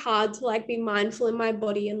 really hard to like be mindful in my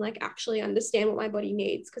body and like actually understand what my body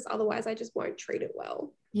needs, because otherwise I just won't treat it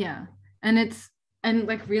well. Yeah. And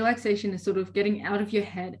like relaxation is sort of getting out of your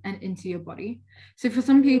head and into your body. So for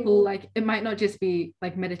some people, like it might not just be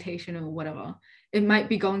like meditation or whatever. It might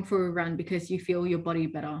be going for a run because you feel your body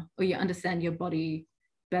better or you understand your body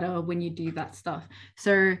better when you do that stuff.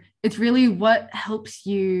 So it's really what helps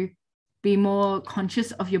you be more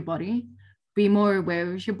conscious of your body, be more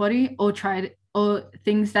aware of your body, or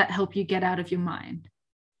things that help you get out of your mind.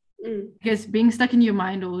 Because being stuck in your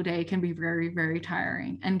mind all day can be very, very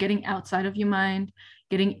tiring, and getting outside of your mind,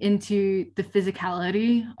 getting into the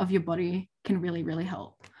physicality of your body can really, really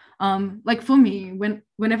help. Like for me,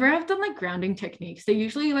 whenever I've done like grounding techniques, they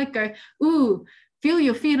usually like go, ooh, feel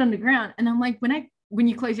your feet on the ground. And I'm like, when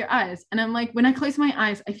you close your eyes, and I'm like, when I close my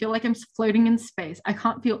eyes, I feel like I'm floating in space. I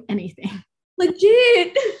can't feel anything.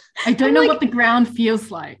 Legit. I don't know what the ground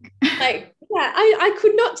feels like. Like, yeah, I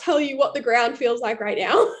could not tell you what the ground feels like right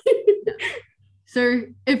now. So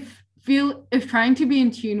if trying to be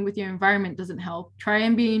in tune with your environment doesn't help, try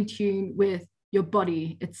and be in tune with your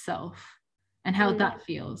body itself and how that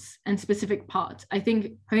feels, and specific parts. I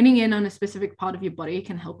think honing in on a specific part of your body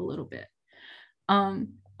can help a little bit.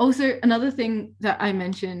 Also, another thing that I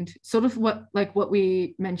mentioned, sort of what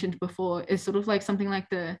we mentioned before, is sort of like something like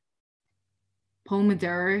the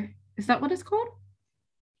Pomodoro. Is that what it's called?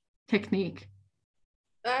 Technique.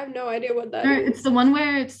 I have no idea what that is. It's the one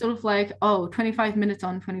where it's sort of like, 25 minutes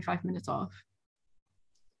on, 25 minutes off.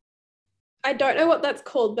 I don't know what that's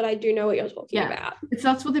called, but I do know what you're talking about. It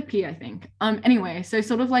starts with a P, I think. Anyway, so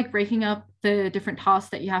sort of like breaking up the different tasks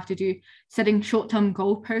that you have to do, setting short-term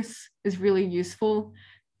goalposts is really useful.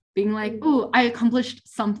 Being like, oh, I accomplished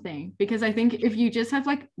something. Because I think if you just have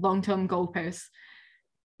like long-term goalposts,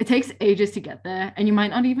 it takes ages to get there, and you might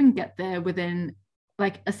not even get there within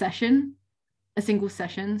like a single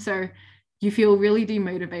session. So you feel really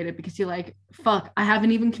demotivated because you're like, fuck, I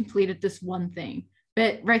haven't even completed this one thing.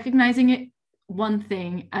 But recognizing it one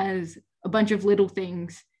thing as a bunch of little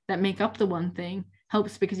things that make up the one thing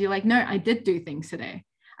helps, because you're like, no, I did do things today.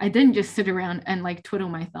 I didn't just sit around and like twiddle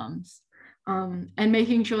my thumbs. And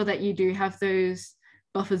making sure that you do have those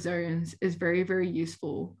buffer zones is very, very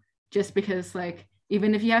useful, just because like,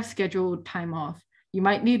 even if you have scheduled time off, you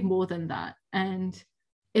might need more than that. And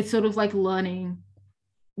it's sort of like learning,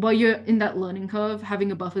 while you're in that learning curve,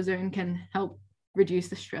 having a buffer zone can help reduce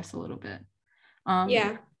the stress a little bit.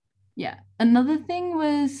 Yeah. Another thing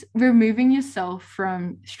was removing yourself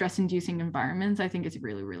from stress-inducing environments. I think it's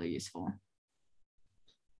really, really useful.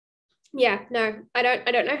 Yeah, no, I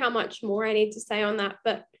don't know how much more I need to say on that,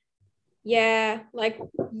 but yeah. Just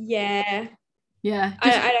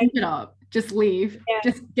keep it up. Just leave. Yeah.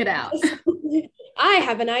 Just get out. I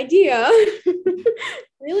have an idea.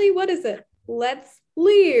 Really? What is it? Let's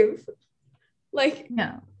leave. Like,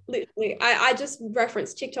 yeah. Literally, I just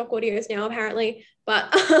reference TikTok audios now apparently,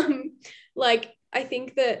 but like I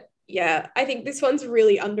think this one's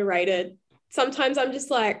really underrated. Sometimes I'm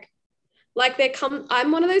just like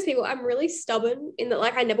I'm one of those people, I'm really stubborn in that,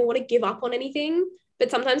 like, I never want to give up on anything, but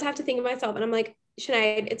sometimes I have to think of myself and I'm like,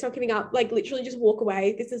 Sinead, it's not giving up. Like, literally just walk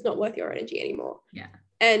away. This is not worth your energy anymore. Yeah.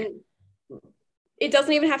 And it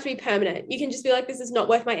doesn't even have to be permanent. You can just be like, this is not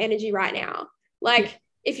worth my energy right now. Like,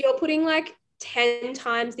 if you're putting like 10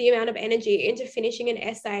 times the amount of energy into finishing an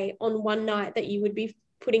essay on one night that you would be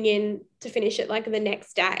putting in to finish it like the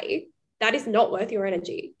next day, that is not worth your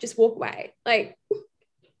energy. Just walk away. Like,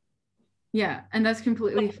 yeah, and that's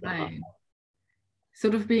completely fine.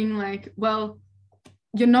 Sort of being like, well,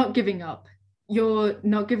 you're not giving up. You're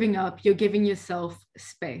not giving up. You're giving yourself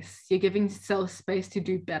space. You're giving yourself space to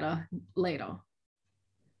do better later.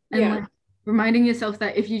 And like reminding yourself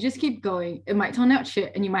that if you just keep going, it might turn out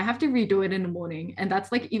shit and you might have to redo it in the morning. And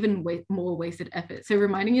that's like even more wasted effort. So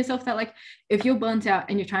reminding yourself that like, if you're burnt out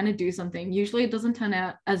and you're trying to do something, usually it doesn't turn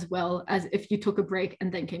out as well as if you took a break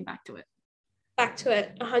and then came back to it.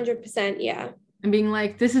 100%. Yeah. And being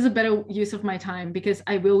like, this is a better use of my time because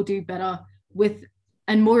I will do better with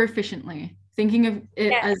and more efficiently. Thinking of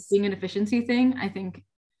it as being an efficiency thing, I think,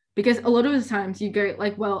 because a lot of the times you go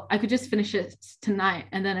like, well, I could just finish it tonight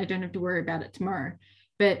and then I don't have to worry about it tomorrow.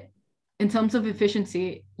 But in terms of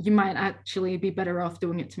efficiency, you might actually be better off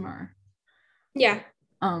doing it tomorrow. Yeah.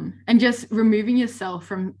 And just removing yourself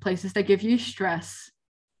from places that give you stress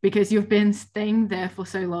because you've been staying there for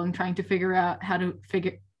so long trying to figure out how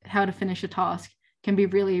to finish a task can be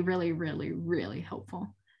really, really, really, really helpful.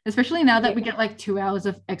 Especially now that we get like 2 hours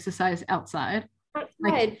of exercise outside.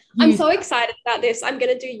 Like, I'm so excited about this. I'm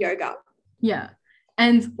going to do yoga. Yeah.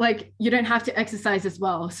 And like, you don't have to exercise as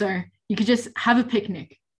well. So you could just have a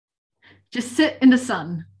picnic. Just sit in the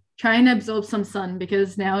sun. Try and absorb some sun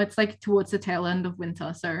because now it's like towards the tail end of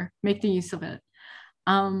winter. So make the use of it.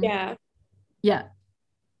 Yeah.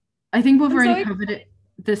 I think we've already covered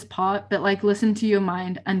this part, but like listen to your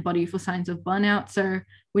mind and body for signs of burnout. So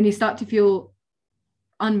when you start to feel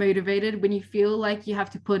unmotivated, when you feel like you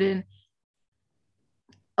have to put in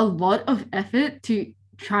a lot of effort to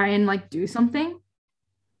try and like do something,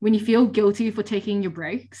 when you feel guilty for taking your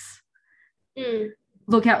breaks,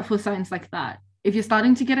 look out for signs like that. If you're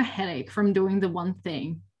starting to get a headache from doing the one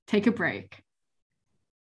thing, take a break.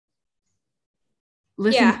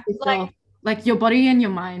 Listen to yourself. Like your body and your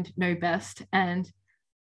mind know best. And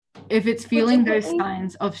if it's feeling those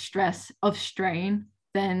signs of stress, of strain,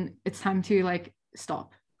 then it's time to like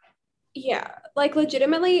stop. Yeah, like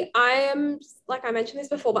legitimately, I am, like I mentioned this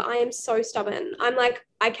before, but I am so stubborn. I'm like,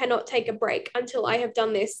 I cannot take a break until I have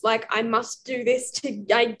done this. Like, I must do this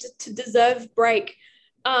to deserve break.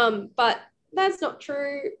 But that's not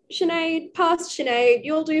true. Sinead, past Sinead,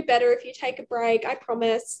 you'll do better if you take a break. I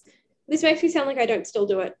promise. This makes me sound like I don't still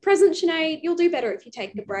do it. Present Sinead, you'll do better if you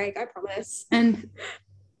take a break. I promise. And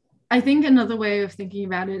I think another way of thinking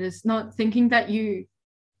about it is not thinking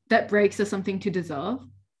that breaks are something to deserve.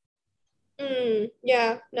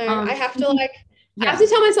 Yeah, no, I have to I have to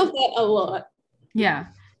tell myself that a lot. Yeah.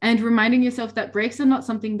 And reminding yourself that breaks are not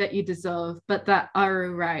something that you deserve, but that are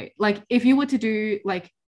right. Like if you were to do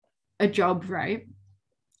like a job, right?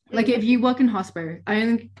 Like if you work in hospo,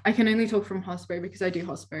 I can only talk from hospo because I do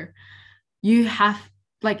hospo. You have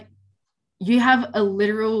a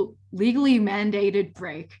literal legally mandated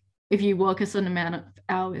break if you work a certain amount of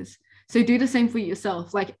hours. So do the same for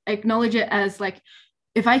yourself. Like acknowledge it as like,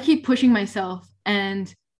 if I keep pushing myself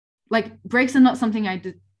and like breaks are not something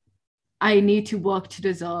I need to work to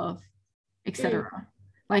deserve, etc.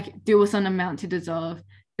 Like do a certain amount to deserve.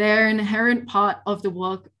 They're an inherent part of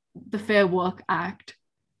the Fair Work Act.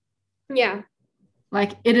 Yeah.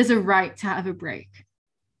 Like it is a right to have a break.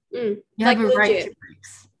 You like have a legit. right to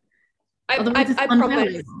breaks. Otherwise, it's unfair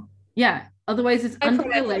labor. Yeah. Otherwise, it's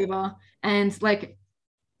unfair labor. And like,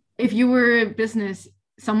 if you were a business,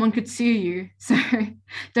 someone could sue you. So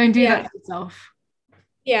don't do that to yourself.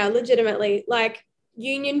 Yeah, legitimately. Like,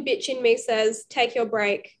 union bitch in me says, take your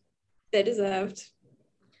break. They're deserved.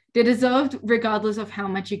 They're deserved regardless of how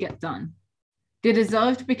much you get done. They're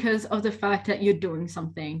deserved because of the fact that you're doing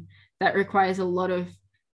something that requires a lot of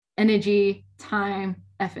energy, time,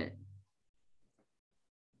 effort.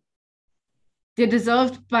 They're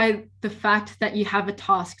deserved by the fact that you have a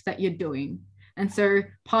task that you're doing. And so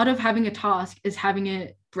part of having a task is having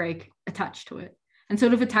a break attached to it. And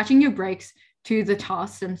sort of attaching your breaks to the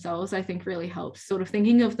tasks themselves, I think really helps. Sort of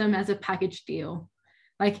thinking of them as a package deal.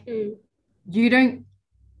 Like you don't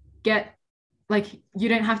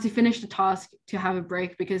have to finish the task to have a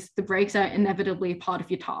break because the breaks are inevitably part of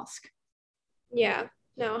your task. Yeah,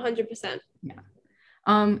 no, 100%. Yeah.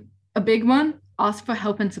 A big one, ask for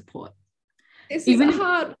help and support. This is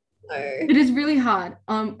hard. It is really hard.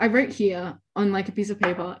 I wrote here on like a piece of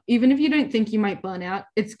paper, even if you don't think you might burn out,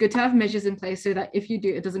 it's good to have measures in place so that if you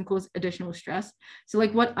do, it doesn't cause additional stress. So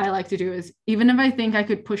like what I like to do is, even if I think I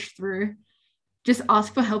could push through, just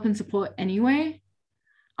ask for help and support anyway.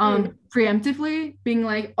 Preemptively being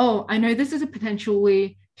like, oh, I know this is a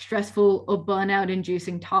potentially stressful or burnout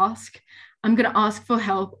inducing task. I'm going to ask for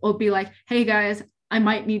help, or be like, hey guys, I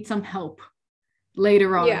might need some help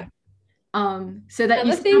later on. Yeah. So that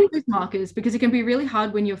you see those markers, because it can be really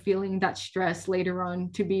hard when you're feeling that stress later on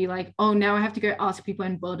to be like, oh, now I have to go ask people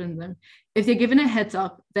and burden them. If they're given a heads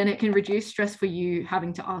up, then it can reduce stress for you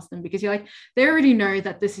having to ask them, because you're like, they already know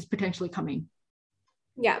that this is potentially coming.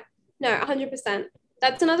 Yeah, no, 100%.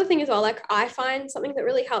 That's another thing as well. Like I find something that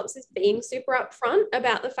really helps is being super upfront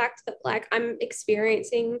about the fact that like I'm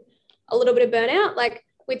experiencing a little bit of burnout. Like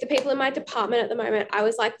with the people in my department at the moment, I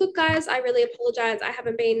was like, look guys, I really apologize. I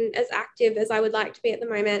haven't been as active as I would like to be at the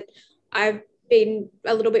moment. I've been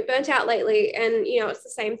a little bit burnt out lately. And, you know, it's the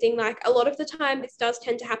same thing. Like a lot of the time this does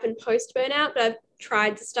tend to happen post burnout, but I've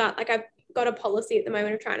tried to start, like I've got a policy at the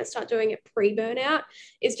moment of trying to start doing it pre-burnout,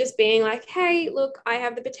 is just being like, hey, look, I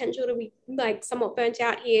have the potential to be like somewhat burnt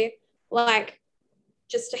out here. Like,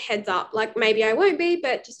 just a heads up, like maybe I won't be,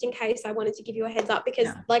 but just in case, I wanted to give you a heads up, because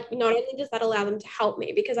like not only does that allow them to help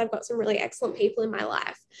me because I've got some really excellent people in my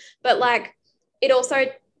life, but like it also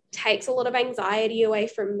takes a lot of anxiety away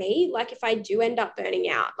from me. Like if I do end up burning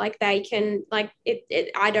out, like they can like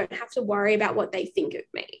I don't have to worry about what they think of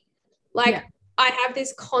me. Like I have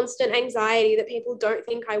this constant anxiety that people don't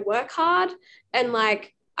think I work hard, and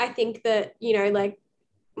like I think that, you know, like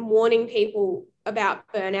warning people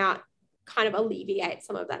about burnout kind of alleviate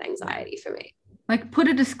some of that anxiety for me. Like put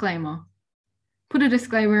a disclaimer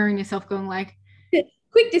in yourself going like,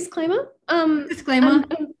 quick disclaimer.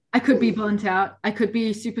 I could be burnt out. I could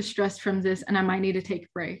be super stressed from this and I might need to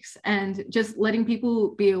take breaks, and just letting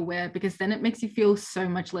people be aware, because then it makes you feel so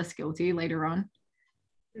much less guilty later on.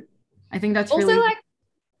 I think that's also really like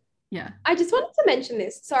Yeah. I just wanted to mention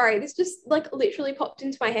this. Sorry, this just like literally popped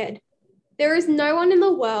into my head. There is no one in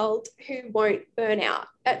the world who won't burn out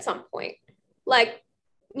at some point. Like,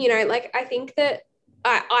 you know, like I think that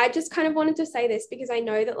I just kind of wanted to say this because I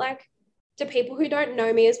know that like to people who don't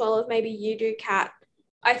know me as well as maybe you do, Kat,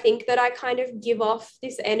 I think that I kind of give off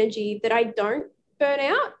this energy that I don't burn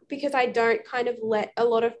out because I don't kind of let a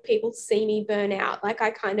lot of people see me burn out. Like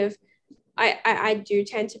I kind of, I do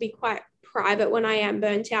tend to be quite private when I am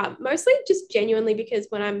burnt out, mostly just genuinely because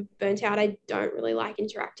when I'm burnt out, I don't really like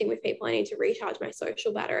interacting with people. I need to recharge my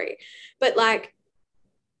social battery. But like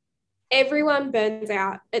everyone burns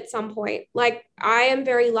out at some point. Like I am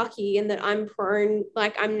very lucky in that I'm prone,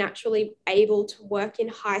 like I'm naturally able to work in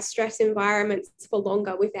high stress environments for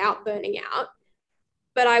longer without burning out.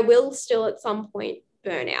 But I will still at some point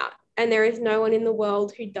burn out. And there is no one in the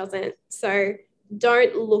world who doesn't. So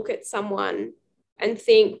don't look at someone and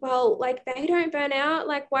think, well, like they don't burn out.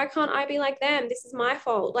 Like, why can't I be like them? This is my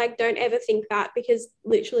fault. Like, don't ever think that because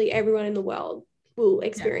literally everyone in the world will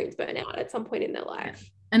experience burnout at some point in their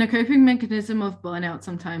life. And a coping mechanism of burnout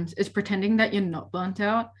sometimes is pretending that you're not burnt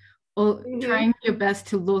out or trying your best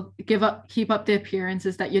to keep up the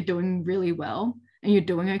appearances that you're doing really well and you're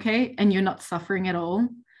doing okay and you're not suffering at all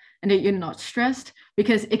and that you're not stressed,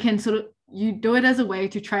 because it can sort of, you do it as a way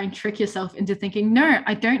to try and trick yourself into thinking, no,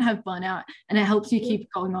 I don't have burnout, and it helps you keep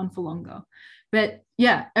going on for longer. But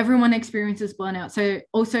yeah, everyone experiences burnout. So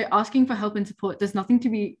also asking for help and support, there's nothing to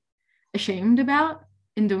be ashamed about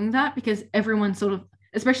in doing that, because everyone sort of,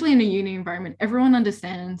 especially in a uni environment, everyone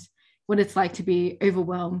understands what it's like to be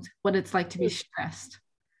overwhelmed, what it's like to be stressed.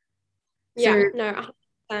 Yeah, so, no,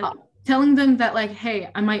 100%. Telling them that like, hey,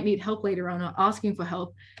 I might need help later on, or asking for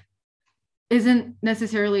help isn't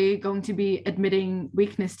necessarily going to be admitting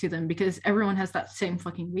weakness to them, because everyone has that same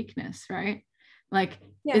fucking weakness, right? Like,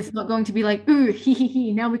 it's not going to be like, ooh,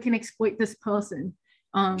 he, now we can exploit this person.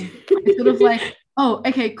 It's sort of like, oh,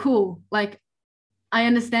 okay, cool. Like, I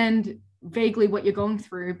understand vaguely what you're going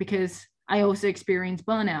through because I also experienced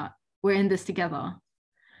burnout. We're in this together.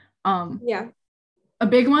 Yeah. A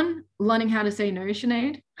big one, learning how to say no,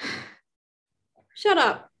 Sinead. Shut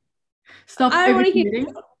up. Stop I don't want to hear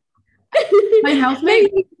overcommitting. My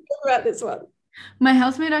housemate about this one. My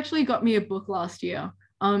housemate actually got me a book last year.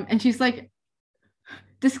 And she's like,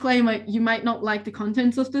 disclaimer, you might not like the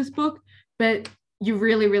contents of this book, but you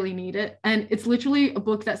really, really need it. And it's literally a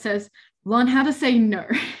book that says, learn how to say no.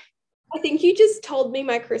 I think you just told me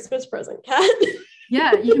my Christmas present, Kat.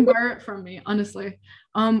 Yeah, you can borrow it from me, honestly.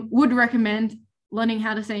 Would recommend learning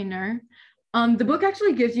how to say no. The book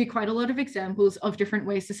actually gives you quite a lot of examples of different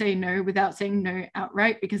ways to say no without saying no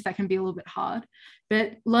outright, because that can be a little bit hard.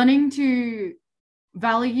 But learning to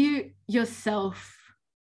value yourself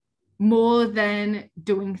more than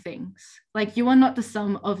doing things. Like, you are not the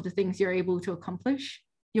sum of the things you're able to accomplish.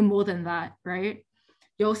 You're more than that, right?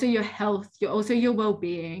 You're also your health, you're also your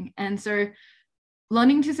well-being. And so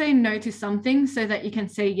learning to say no to some things so that you can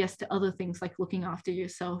say yes to other things, like looking after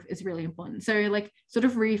yourself, is really important. So like sort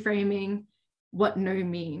of reframing what no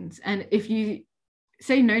means. And if you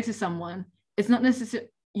say no to someone, it's not necessarily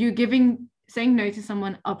saying no to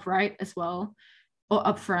someone upright as well, or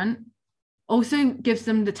upfront, also gives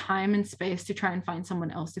them the time and space to try and find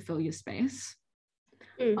someone else to fill your space.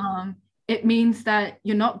 It means that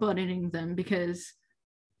you're not burdening them because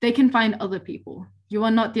they can find other people. You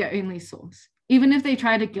are not their only source. Even if they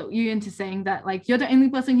try to guilt you into saying that, like, you're the only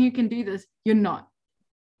person who can do this, you're not.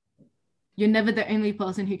 You're never the only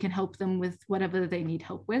person who can help them with whatever they need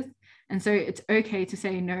help with. And so it's okay to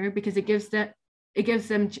say no, because it gives them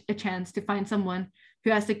a chance to find someone who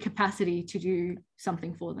has the capacity to do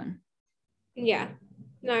something for them. Yeah,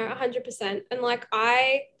 no, 100%. And like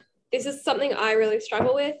this is something I really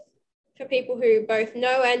struggle with. For people who both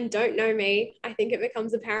know and don't know me, I think it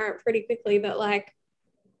becomes apparent pretty quickly that like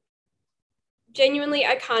genuinely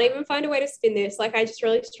I can't even find a way to spin this. Like I just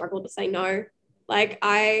really struggle to say no. Like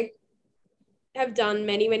I have done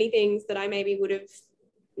many, many things that I maybe would have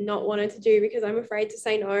not wanted to do because I'm afraid to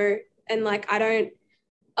say no. And like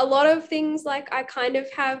a lot of things like I kind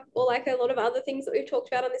of have, or like a lot of other things that we've talked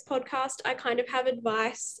about on this podcast, I kind of have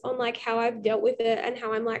advice on like how I've dealt with it and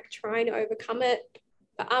how I'm like trying to overcome it.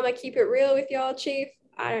 But I keep it real with y'all, Chief.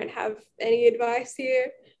 I don't have any advice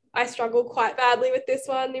here. I struggle quite badly with this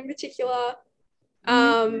one in particular.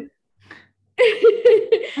 I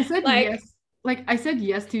said yes. Like I said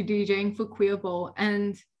yes to DJing for Queer Ball,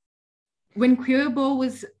 and when Queer Ball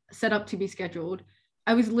was set up to be scheduled,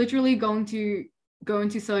 I was literally going to go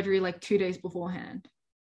into surgery like 2 days beforehand.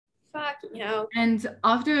 Fucking hell. And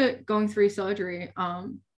after going through surgery,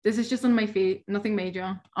 this is just on my feet, nothing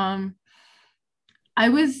major. I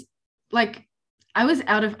was like I was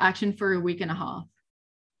out of action for a week and a half.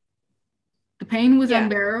 The pain was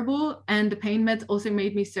unbearable, and the pain meds also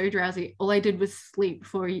made me so drowsy. All I did was sleep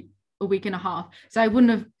for a week and a half. So I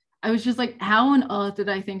was just like, how on earth did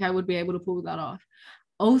I think I would be able to pull that off?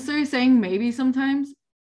 Also saying maybe sometimes,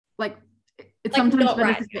 like it's like sometimes not better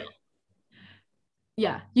right to now. say,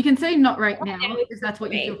 yeah, you can say not right Right now now if that's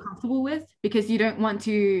what you feel comfortable with, because you don't want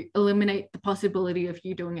to eliminate the possibility of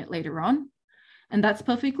you doing it later on. And that's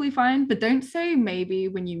perfectly fine. But don't say maybe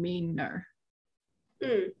when you mean no.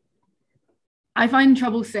 I find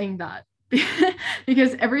trouble saying that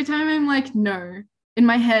because every time I'm like, no, in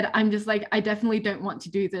my head, I'm just like, I definitely don't want to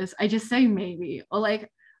do this. I just say maybe, or like,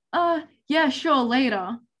 yeah, sure,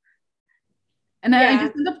 later. And I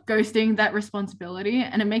just end up ghosting that responsibility,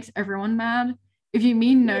 and it makes everyone mad. If you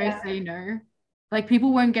mean no, say no. Like,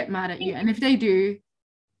 people won't get mad at you. And if they do,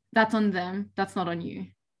 that's on them. That's not on you.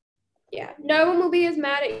 Yeah. No one will be as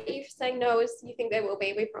mad at you for saying no as you think they will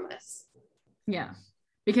be, we promise. Yeah.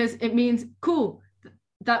 Because it means, cool,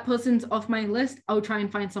 that person's off my list. I'll try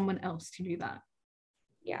and find someone else to do that.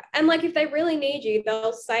 Yeah. And like, if they really need you,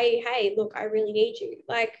 they'll say, hey, look, I really need you.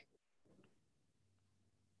 Like,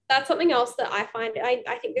 that's something else that I find,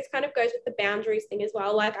 I think this kind of goes with the boundaries thing as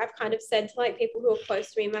well. Like, I've kind of said to like people who are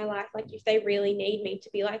close to me in my life, like if they really need me, to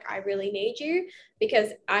be like, I really need you, because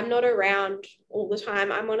I'm not around all the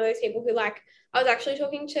time. I'm one of those people who, like, I was actually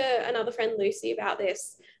talking to another friend, Lucy, about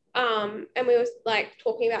this. And we were like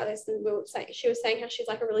talking about this, and we were saying, she was saying how she's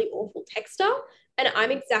like a really awful texter, and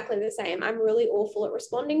I'm exactly the same. I'm really awful at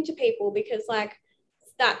responding to people, because like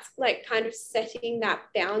that's like kind of setting that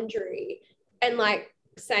boundary, and like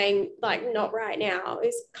saying like not right now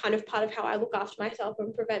is kind of part of how I look after myself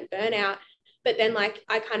and prevent burnout. But then like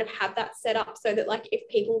I kind of have that set up so that like if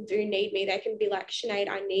people do need me, they can be like, Sinead,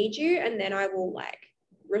 I need you, and then I will like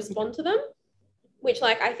respond to them, which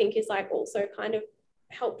like I think is like also kind of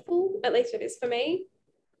helpful, at least it is for me.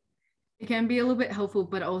 It can be a little bit helpful,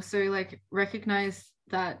 but also like recognize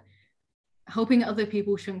that helping other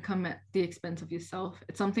people shouldn't come at the expense of yourself.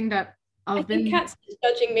 It's something that I think Kat's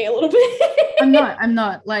judging me a little bit. I'm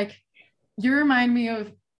not. Like, you remind me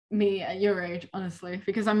of me at your age, honestly,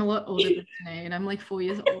 because I'm a lot older than Sinead, and I'm like 4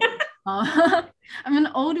 years old. I'm an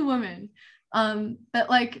older woman. But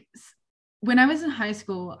like when I was in high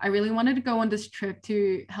school, I really wanted to go on this trip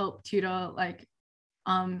to help tutor like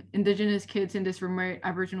Indigenous kids in this remote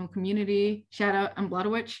Aboriginal community. Shout out and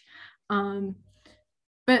Bladderwitch.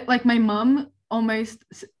 But like my mum almost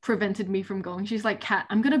prevented me from going. She's like, Kat,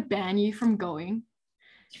 I'm gonna ban you from going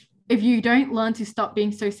if you don't learn to stop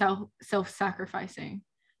being so self-sacrificing.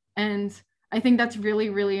 And I think that's really,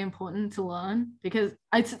 really important to learn, because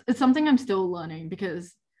it's something I'm still learning.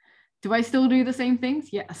 Because do I still do the same things?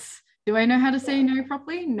 Yes. Do I know how to say no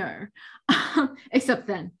properly? No. Except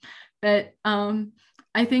then. But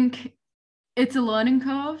I think it's a learning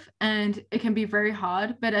curve, and it can be very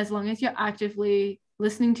hard. But as long as you're actively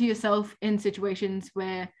listening to yourself in situations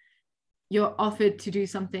where you're offered to do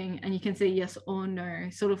something and you can say yes or no,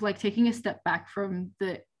 sort of like taking a step back from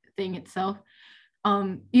the thing itself,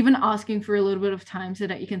 even asking for a little bit of time so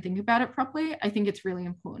that you can think about it properly. I think it's really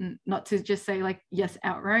important not to just say like yes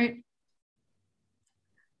outright.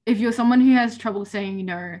 If you're someone who has trouble saying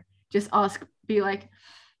no, just ask, be like,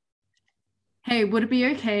 hey, would it be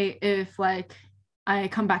okay if like I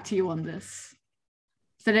come back to you on this?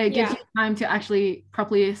 So that it gives you time to actually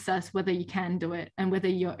properly assess whether you can do it and whether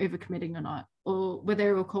you're overcommitting or not, or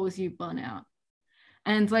whether it will cause you burnout.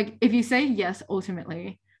 And like, if you say yes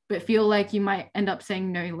ultimately, but feel like you might end up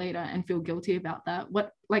saying no later and feel guilty about that,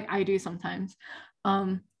 what like I do sometimes,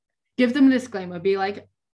 give them a disclaimer, be like,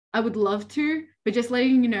 I would love to, but just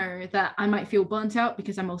letting you know that I might feel burnt out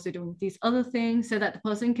because I'm also doing these other things, so that the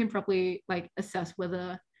person can properly like assess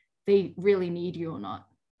whether they really need you or not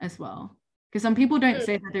as well. Because some people don't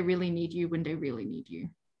say that they really need you when they really need you.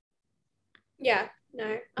 Yeah,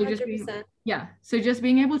 no, 100%. So just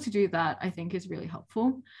being able to do that, I think, is really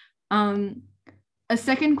helpful. A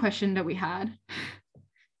second question that we had,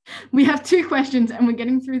 we have 2 questions and we're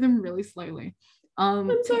getting through them really slowly.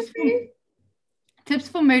 I'm sorry. Tips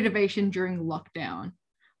for motivation during lockdown.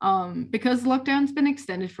 Because lockdown's been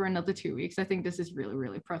extended for another 2 weeks, I think this is really,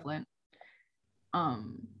 really prevalent.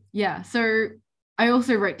 So I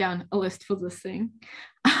also wrote down a list for this thing.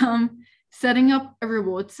 Setting up a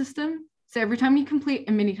reward system. So every time you complete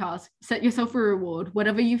a mini task, set yourself a reward,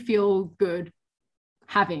 whatever you feel good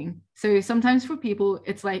having. So sometimes for people,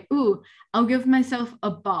 it's like, ooh, I'll give myself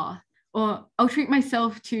a bath, or I'll treat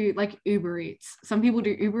myself to like Uber Eats. Some people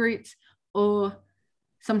do Uber Eats, or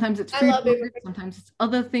sometimes it's food, sometimes it's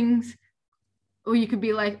other things. Or you could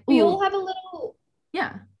be like, we all have a little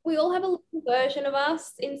we all have a little version of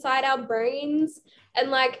us inside our brains, and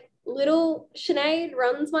like little Sinead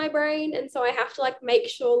runs my brain, and so I have to like make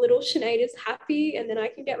sure little Sinead is happy, and then I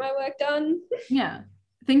can get my work done. Yeah.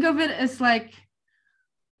 Think of it as like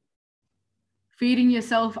feeding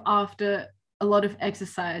yourself after a lot of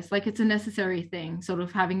exercise. Like it's a necessary thing, sort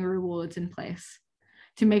of having rewards in place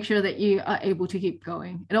to make sure that you are able to keep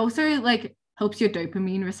going. It also like helps your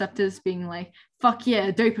dopamine receptors being like, fuck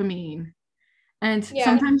yeah, dopamine. And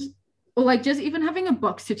sometimes, or like just even having a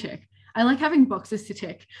box to tick. I like having boxes to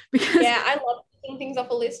tick because I love ticking things off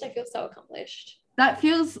a list. I feel so accomplished. That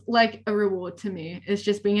feels like a reward to me. It's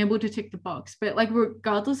just being able to tick the box. But like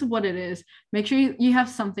regardless of what it is, make sure you have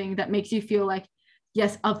something that makes you feel like,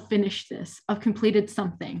 yes, I've finished this. I've completed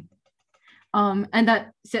something. And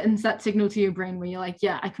that sends that signal to your brain where you're like,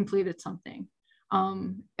 yeah, I completed something.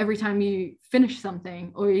 Every time you finish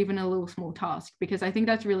something or even a little small task, because I think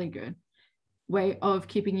that's really good way of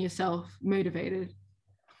keeping yourself motivated.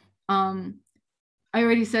 I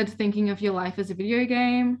already said thinking of your life as a video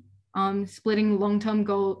game, splitting long-term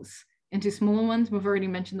goals into smaller ones. We've already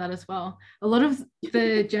mentioned that as well. A lot of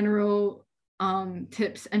the general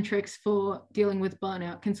tips and tricks for dealing with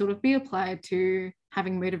burnout can sort of be applied to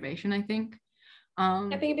having motivation, I think.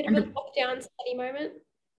 Having a bit of a lockdown study moment.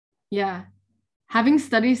 Yeah. Having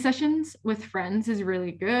study sessions with friends is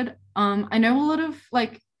really good. I know a lot of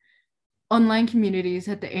like online communities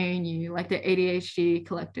at the ANU, like the ADHD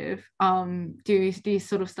collective, do these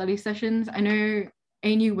sort of study sessions. I know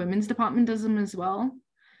ANU Women's Department does them as well.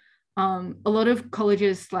 A lot of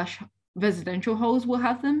colleges / residential halls will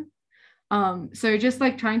have them. So just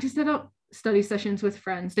like trying to set up study sessions with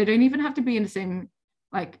friends. They don't even have to be in the same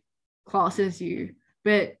like class as you,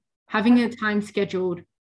 but having a time scheduled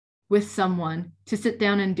with someone to sit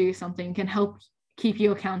down and do something can help keep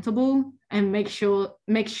you accountable and make sure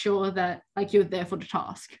that like you're there for the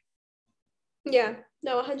task. Yeah,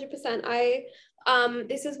 no, 100%.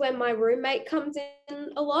 This is when my roommate comes in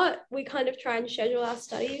a lot. We kind of try and schedule our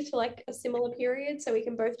study to like a similar period so we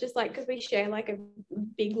can both just like, because we share like a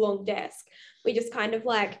big long desk, we just kind of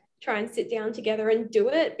like try and sit down together and do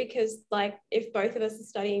it, because like if both of us are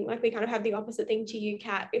studying, like we kind of have the opposite thing to you,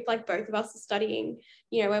 Kat. If like both of us are studying,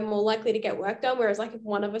 you know, we're more likely to get work done, whereas like if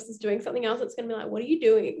one of us is doing something else, it's going to be like, what are you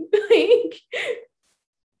doing? Like,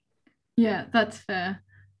 yeah, that's fair.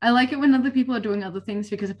 I like it when other people are doing other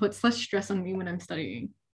things because it puts less stress on me when I'm studying.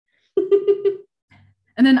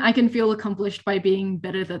 And then I can feel accomplished by being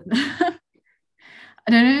better than them.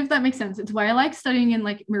 I don't know if that makes sense. It's why I like studying in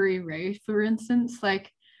like Marie Ray, for instance.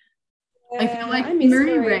 Like I feel like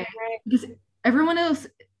Marie Ray, because everyone else,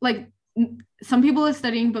 like some people are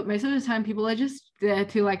studying, but most of the time people are just there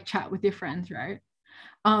to like chat with your friends, right?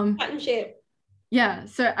 Chat and shit. Yeah,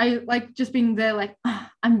 so I like just being there like, oh,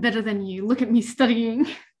 I'm better than you, look at me studying.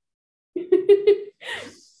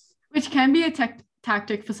 Which can be a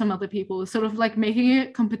tactic for some other people, sort of like making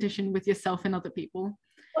a competition with yourself and other people.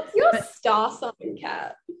 What's your star sign,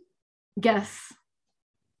 Kat? Guess.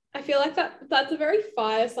 I feel like that's a very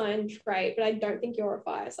fire sign trait, but I don't think you're a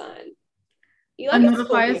fire sign. You like I'm not a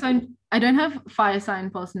fire sign. I don't have fire sign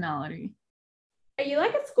personality. Are you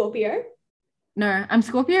like a Scorpio? No, I'm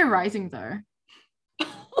Scorpio rising though.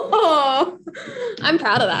 Oh, I'm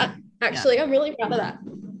proud of that. Actually, yeah. I'm really proud of that.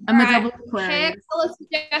 I'm a double Aquarius. Hair color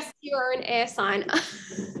suggests you are an air sign.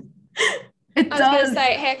 It does. I was going to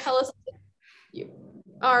say hair color suggests you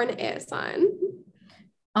are an air sign.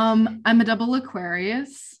 I'm a double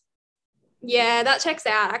Aquarius. Yeah, that checks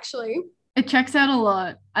out actually. It checks out a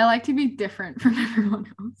lot. I like to be different from everyone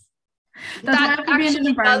else. That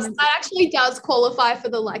actually does qualify for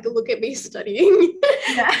the like look at me studying.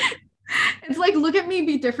 Yeah. It's like look at me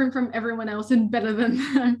be different from everyone else and better than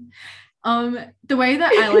them. The way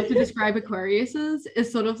that I like to describe Aquarius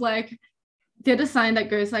is sort of like they're the sign that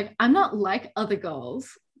goes like, I'm not like other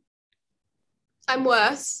girls. I'm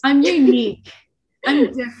worse. I'm unique.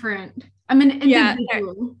 I'm different. I'm an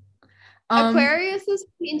individual. Aquarius is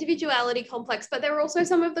the individuality complex, but they're also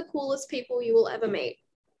some of the coolest people you will ever meet.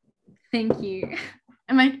 Thank you.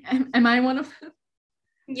 Am I one of them?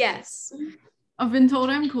 Yes. I've been told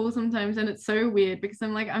I'm cool sometimes, and it's so weird because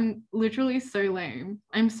I'm like, I'm literally so lame.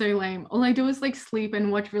 I'm so lame. All I do is like sleep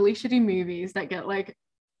and watch really shitty movies that get like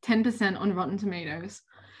 10% on Rotten Tomatoes.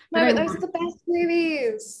 No, but those are the best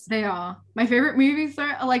movies. They are. My favorite movies though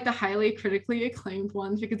are like the highly critically acclaimed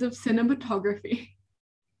ones because of cinematography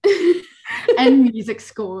and music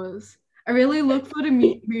scores. I really look for the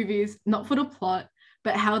movies, not for the plot,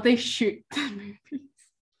 but how they shoot the movies.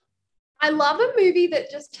 I love a movie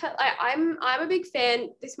that just I'm a big fan.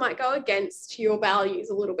 This might go against your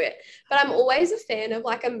values a little bit, but I'm always a fan of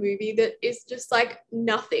like a movie that is just like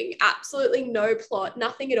nothing, absolutely no plot,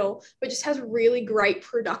 nothing at all, but just has really great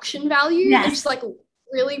production value and just like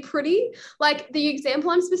really pretty. Like the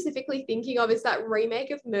example I'm specifically thinking of is that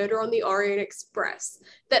remake of Murder on the Orient Express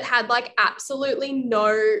that had like absolutely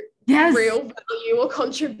no real value or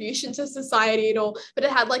contribution to society at all, but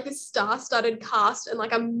it had like this star-studded cast and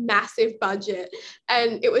like a massive budget,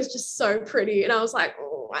 and it was just so pretty, and I was like,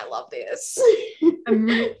 oh, I love this.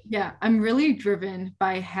 I'm really driven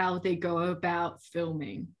by how they go about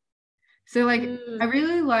filming. So like I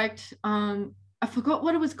really liked I forgot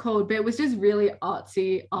what it was called, but it was just really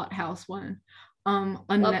artsy art house one on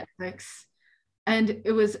Netflix, and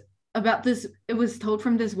it was about this, it was told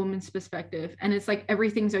from this woman's perspective, and it's like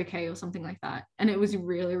everything's okay or something like that, and it was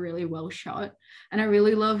really, really well shot, and I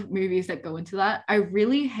really love movies that go into that. I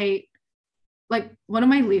really hate, like, one of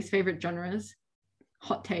my least favorite genres,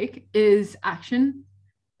 hot take, is action,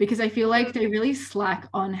 because I feel like they really slack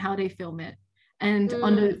on how they film it and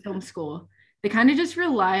on the film score. They kind of just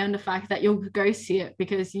rely on the fact that you'll go see it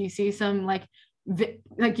because you see some like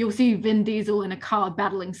you'll see Vin Diesel in a car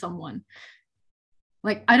battling someone.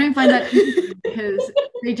 Like, I don't find that interesting because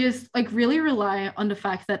they just like really rely on the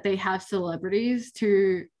fact that they have celebrities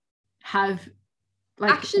to have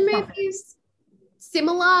like action movies.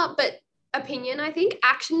 Similar, but opinion, I think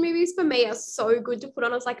action movies for me are so good to put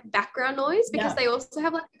on as like background noise because they also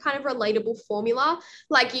have like a kind of relatable formula.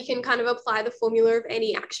 Like you can kind of apply the formula of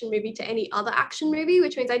any action movie to any other action movie,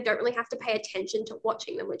 which means I don't really have to pay attention to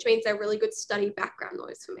watching them, which means they're really good study background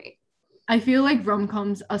noise for me. I feel like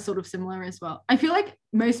rom-coms are sort of similar as well. I feel like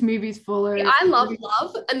most movies follow. Yeah, I love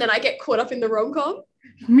love, and then I get caught up in the rom-com.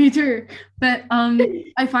 Me too. But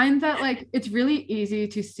I find that like it's really easy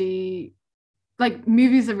to see, like,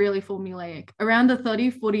 movies are really formulaic around the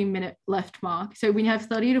 30-40 minute left mark. So when you have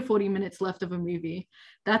 30 to 40 minutes left of a movie,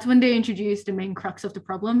 that's when they introduce the main crux of the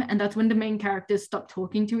problem, and that's when the main characters stop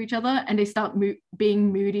talking to each other and they start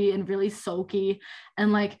being moody and really sulky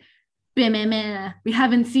and like, we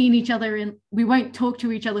haven't seen each other and we won't talk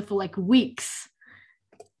to each other for like weeks.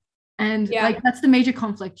 And like that's the major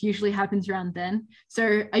conflict usually happens around then.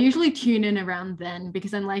 So I usually tune in around then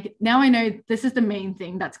because I'm like, now I know this is the main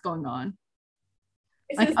thing that's going on.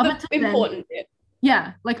 This is the important bit.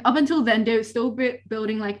 Yeah, like up until then, they're still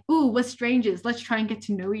building like, ooh, we're strangers. Let's try and get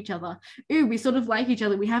to know each other. Ooh, we sort of like each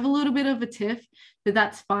other. We have a little bit of a tiff, but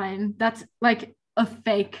that's fine. That's like a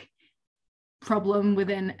fake problem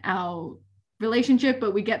within our relationship,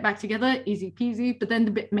 but we get back together, easy peasy. But then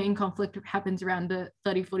the main conflict happens around the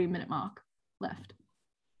 30-40 minute mark left.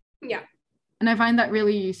 Yeah. And I find that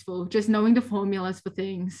really useful, just knowing the formulas for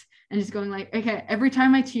things and just going like, okay, every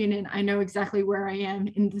time I tune in, I know exactly where I am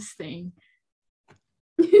in this thing.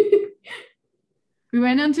 We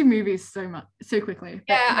went on to movies so quickly.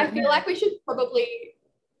 Yeah, I feel like we should probably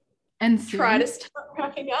try to start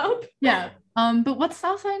wrapping up. Yeah. But what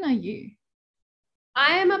star sign are you?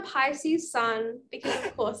 I am a Pisces sun because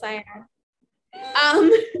of course I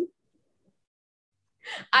am.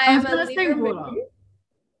 I am a Libra moon.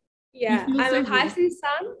 Yeah, I'm a Pisces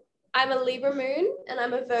sun, I'm a Libra moon, and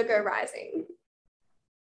I'm a Virgo rising.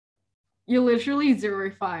 You're literally zero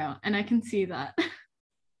fire, and I can see that.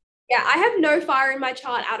 Yeah, I have no fire in my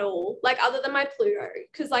chart at all, like other than my Pluto,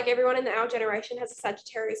 because like everyone in our generation has a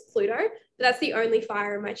Sagittarius Pluto, but that's the only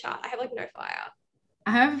fire in my chart. I have like no fire.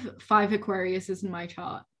 I have 5 Aquariuses in my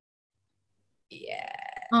chart. Yeah,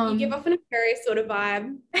 you give off an Aquarius sort of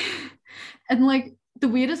vibe. And like the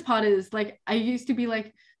weirdest part is like I used to be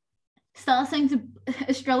like, star signs,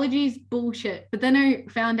 astrology is bullshit, but then I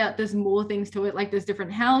found out there's more things to it. Like there's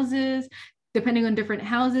different houses, depending on different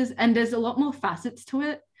houses, and there's a lot more facets to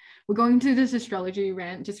it. We're going to this astrology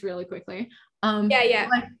rant just really quickly.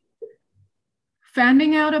 Like,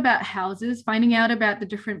 finding out about houses, finding out about the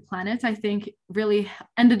different planets, I think really,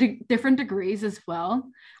 and the different degrees as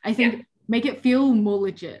well, I think make it feel more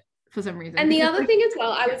legit for some reason. And the other thing as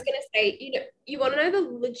well, I was going to say, you know, you want to know the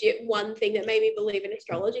legit one thing that made me believe in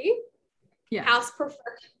astrology? Yeah. House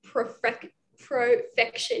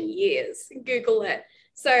perfection years. Google it.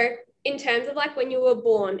 So in terms of like when you were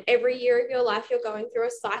born, every year of your life, you're going through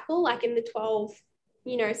a cycle, like in the 12,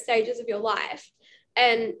 you know, stages of your life.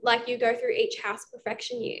 And like you go through each house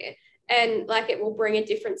perfection year and like it will bring a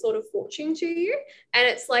different sort of fortune to you. And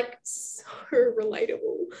it's like so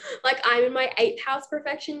relatable. Like I'm in my 8th house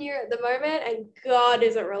perfection year at the moment and God,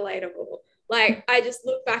 is it relatable. Like I just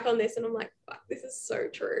look back on this and I'm like, fuck, this is so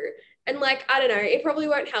true. And like, I don't know, it probably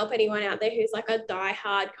won't help anyone out there who's like a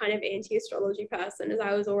diehard kind of anti-astrology person, as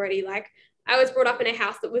I was already like I was brought up in a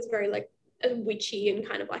house that was very like witchy and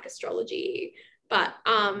kind of like astrology. But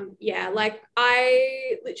yeah, like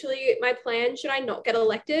I literally, my plan, should I not get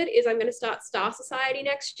elected, is I'm going to start Star Society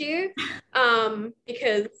next year,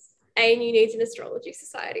 because ANU needs an astrology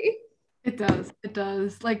society. It does. It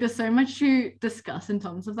does. Like, there's so much to discuss in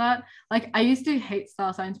terms of that. Like, I used to hate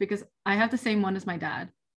star signs because I have the same one as my dad.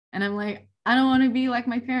 And I'm like, I don't want to be like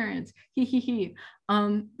my parents. He, he, he.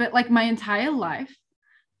 But like my entire life,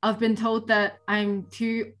 I've been told that I'm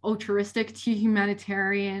too altruistic, too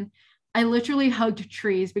humanitarian. I literally hugged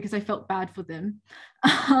trees because I felt bad for them.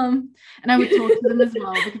 And I would talk to them as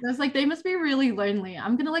well because I was like, they must be really lonely.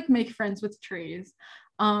 I'm gonna like make friends with trees.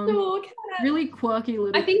 Oh, really quirky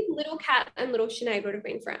little. I think little Cat and little Sinead would have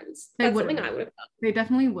been friends. That's something I would have done. They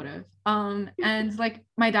definitely would have. And like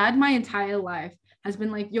my dad, my entire life has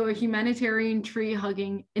been like, you're a humanitarian, tree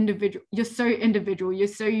hugging individual. You're so individual. You're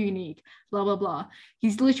so unique. Blah blah blah.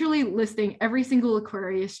 He's literally listing every single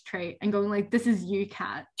Aquarius trait and going like, "This is you,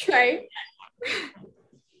 Cat." Trait.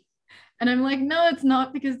 And I'm like, no, it's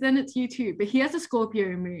not, because then it's you too. But he has a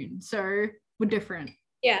Scorpio moon, so we're different.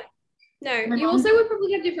 Yeah. No, you also would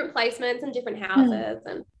probably have different placements and different houses.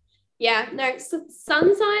 And yeah, no, so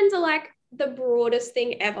sun signs are like the broadest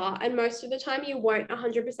thing ever. And most of the time you won't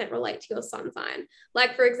 100% relate to your sun sign.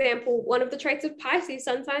 Like, for example, one of the traits of Pisces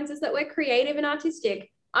sun signs is that we're creative and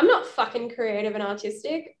artistic. I'm not fucking creative and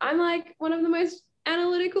artistic. I'm like one of the most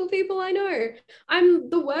analytical people I know.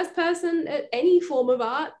 I'm the worst person at any form of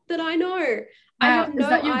art that I know. I have no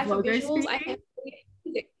eye for visuals. I hate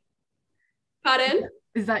music. Pardon?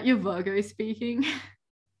 Is that your Virgo speaking?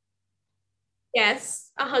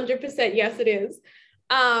 Yes, 100%. Yes, it is.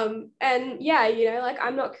 And yeah, you know, like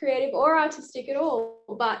I'm not creative or artistic at all,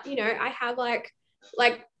 but you know, I have like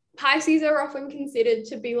Pisces are often considered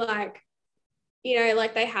to be like, you know,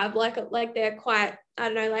 like they have like they're quite, I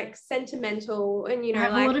don't know, like sentimental, and you know,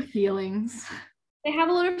 have like a lot of feelings. They have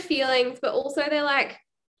a lot of feelings, but also they're like,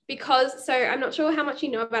 because, so I'm not sure how much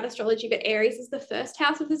you know about astrology, but Aries is the first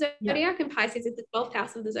house of the zodiac, and Pisces is the 12th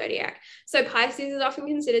house of the zodiac. So Pisces is often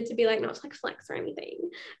considered to be like, not to like flex or anything,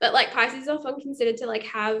 but like Pisces is often considered to like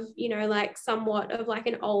have, you know, like somewhat of like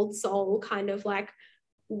an old soul kind of like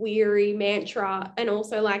weary mantra, and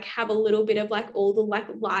also like have a little bit of like all the like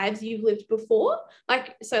lives you've lived before,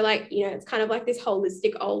 like, so like, you know, it's kind of like this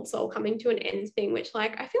holistic old soul coming to an end thing, which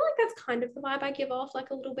like I feel like that's kind of the vibe I give off,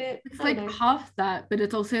 like a little bit. It's like half that, but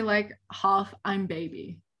it's also like half I'm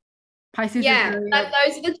baby. Pisces. Yeah,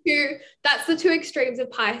 those are the two, that's the two extremes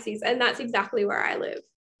of Pisces, and that's exactly where I live.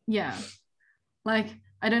 Yeah, like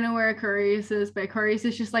I don't know where Aquarius is, but Aquarius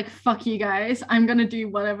is just like, fuck you guys, I'm gonna do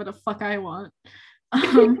whatever the fuck I want.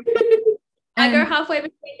 I go halfway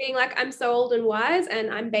between being like, I'm so old and wise, and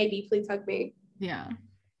I'm baby, please hug me. Yeah,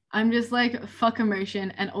 I'm just like, fuck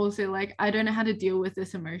emotion, and also like I don't know how to deal with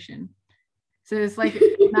this emotion. So it's like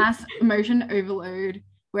mass emotion overload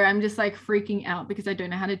where I'm just like freaking out because I don't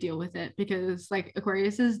know how to deal with it, because like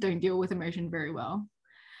Aquariuses don't deal with emotion very well.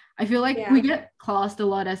 I feel like we get classed a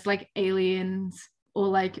lot as like aliens or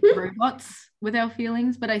like robots with our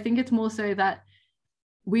feelings, but I think it's more so that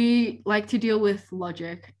we like to deal with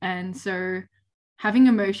logic, and so having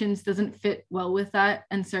emotions doesn't fit well with that,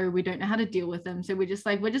 and so we don't know how to deal with them. So we're just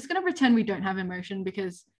going to pretend we don't have emotion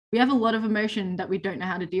because we have a lot of emotion that we don't know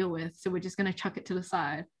how to deal with, so we're just going to chuck it to the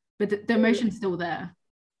side, but the emotion's still there.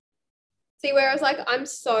 See, whereas like I'm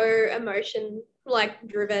so emotion like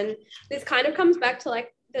driven, this kind of comes back to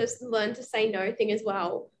like this learn to say no thing as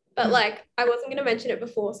well, but like I wasn't going to mention it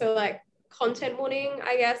before, so like content warning,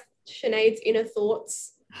 I guess, Sinead's inner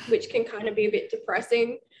thoughts, which can kind of be a bit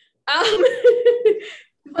depressing.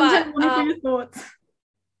 Content warning your thoughts.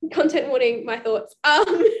 Content warning my thoughts.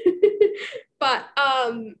 But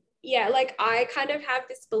yeah, like I kind of have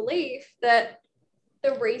this belief that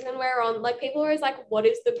the reason we're on, like people are always like, what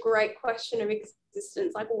is the great question of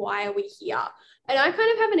existence? Like, why are we here? And I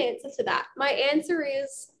kind of have an answer to that. My answer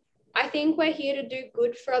is, I think we're here to do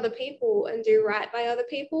good for other people and do right by other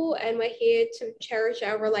people, and we're here to cherish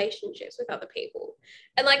our relationships with other people.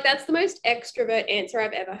 And like that's the most extrovert answer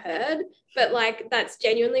I've ever heard, but like that's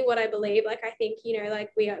genuinely what I believe. Like I think, you know,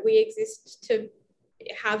 like we exist to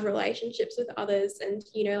have relationships with others, and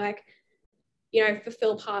you know, like, you know,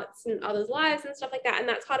 fulfill parts in others' lives and stuff like that. And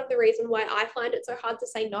that's part of the reason why I find it so hard to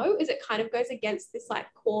say no, is it kind of goes against this like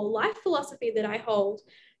core life philosophy that I hold.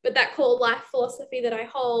 But that core life philosophy that I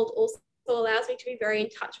hold also allows me to be very in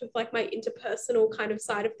touch with like my interpersonal kind of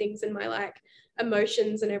side of things and my like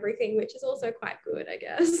emotions and everything, which is also quite good, I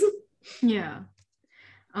guess. Yeah.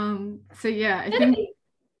 So yeah, I think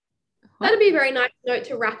that'd be a very nice note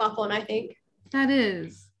to wrap up on, I think. That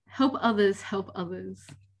is. Help others, help others.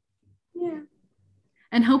 Yeah.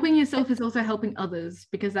 And helping yourself is also helping others,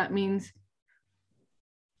 because that means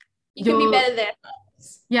you can be better there.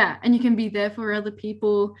 Yeah, and you can be there for other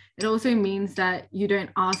people. It also means that you don't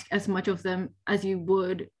ask as much of them as you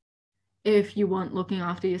would if you weren't looking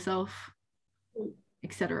after yourself,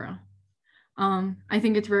 etc. I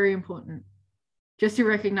think it's very important just to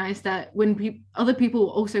recognize that when other people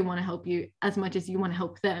also want to help you as much as you want to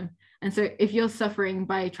help them. And so if you're suffering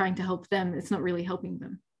by trying to help them, it's not really helping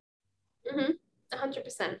them.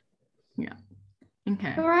 100%. Yeah.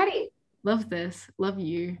 Okay. Alrighty. Love this. Love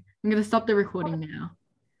you. I'm going to stop the recording now.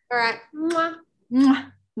 All right. Mwah.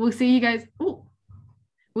 Mwah. We'll see you guys. Oh,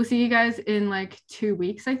 we'll see you guys in like 2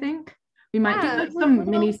 weeks, I think. We might do like some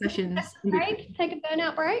mini sessions. Break. Take a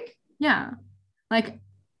burnout break. Yeah. Like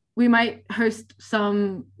we might host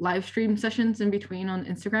some live stream sessions in between on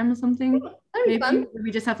Instagram or something. That'd be fun.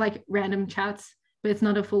 We just have like random chats, but it's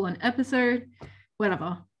not a full-on episode.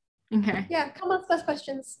 Whatever. Okay. Yeah, come ask us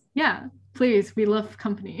questions. Yeah, please. We love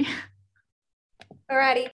company. Alrighty.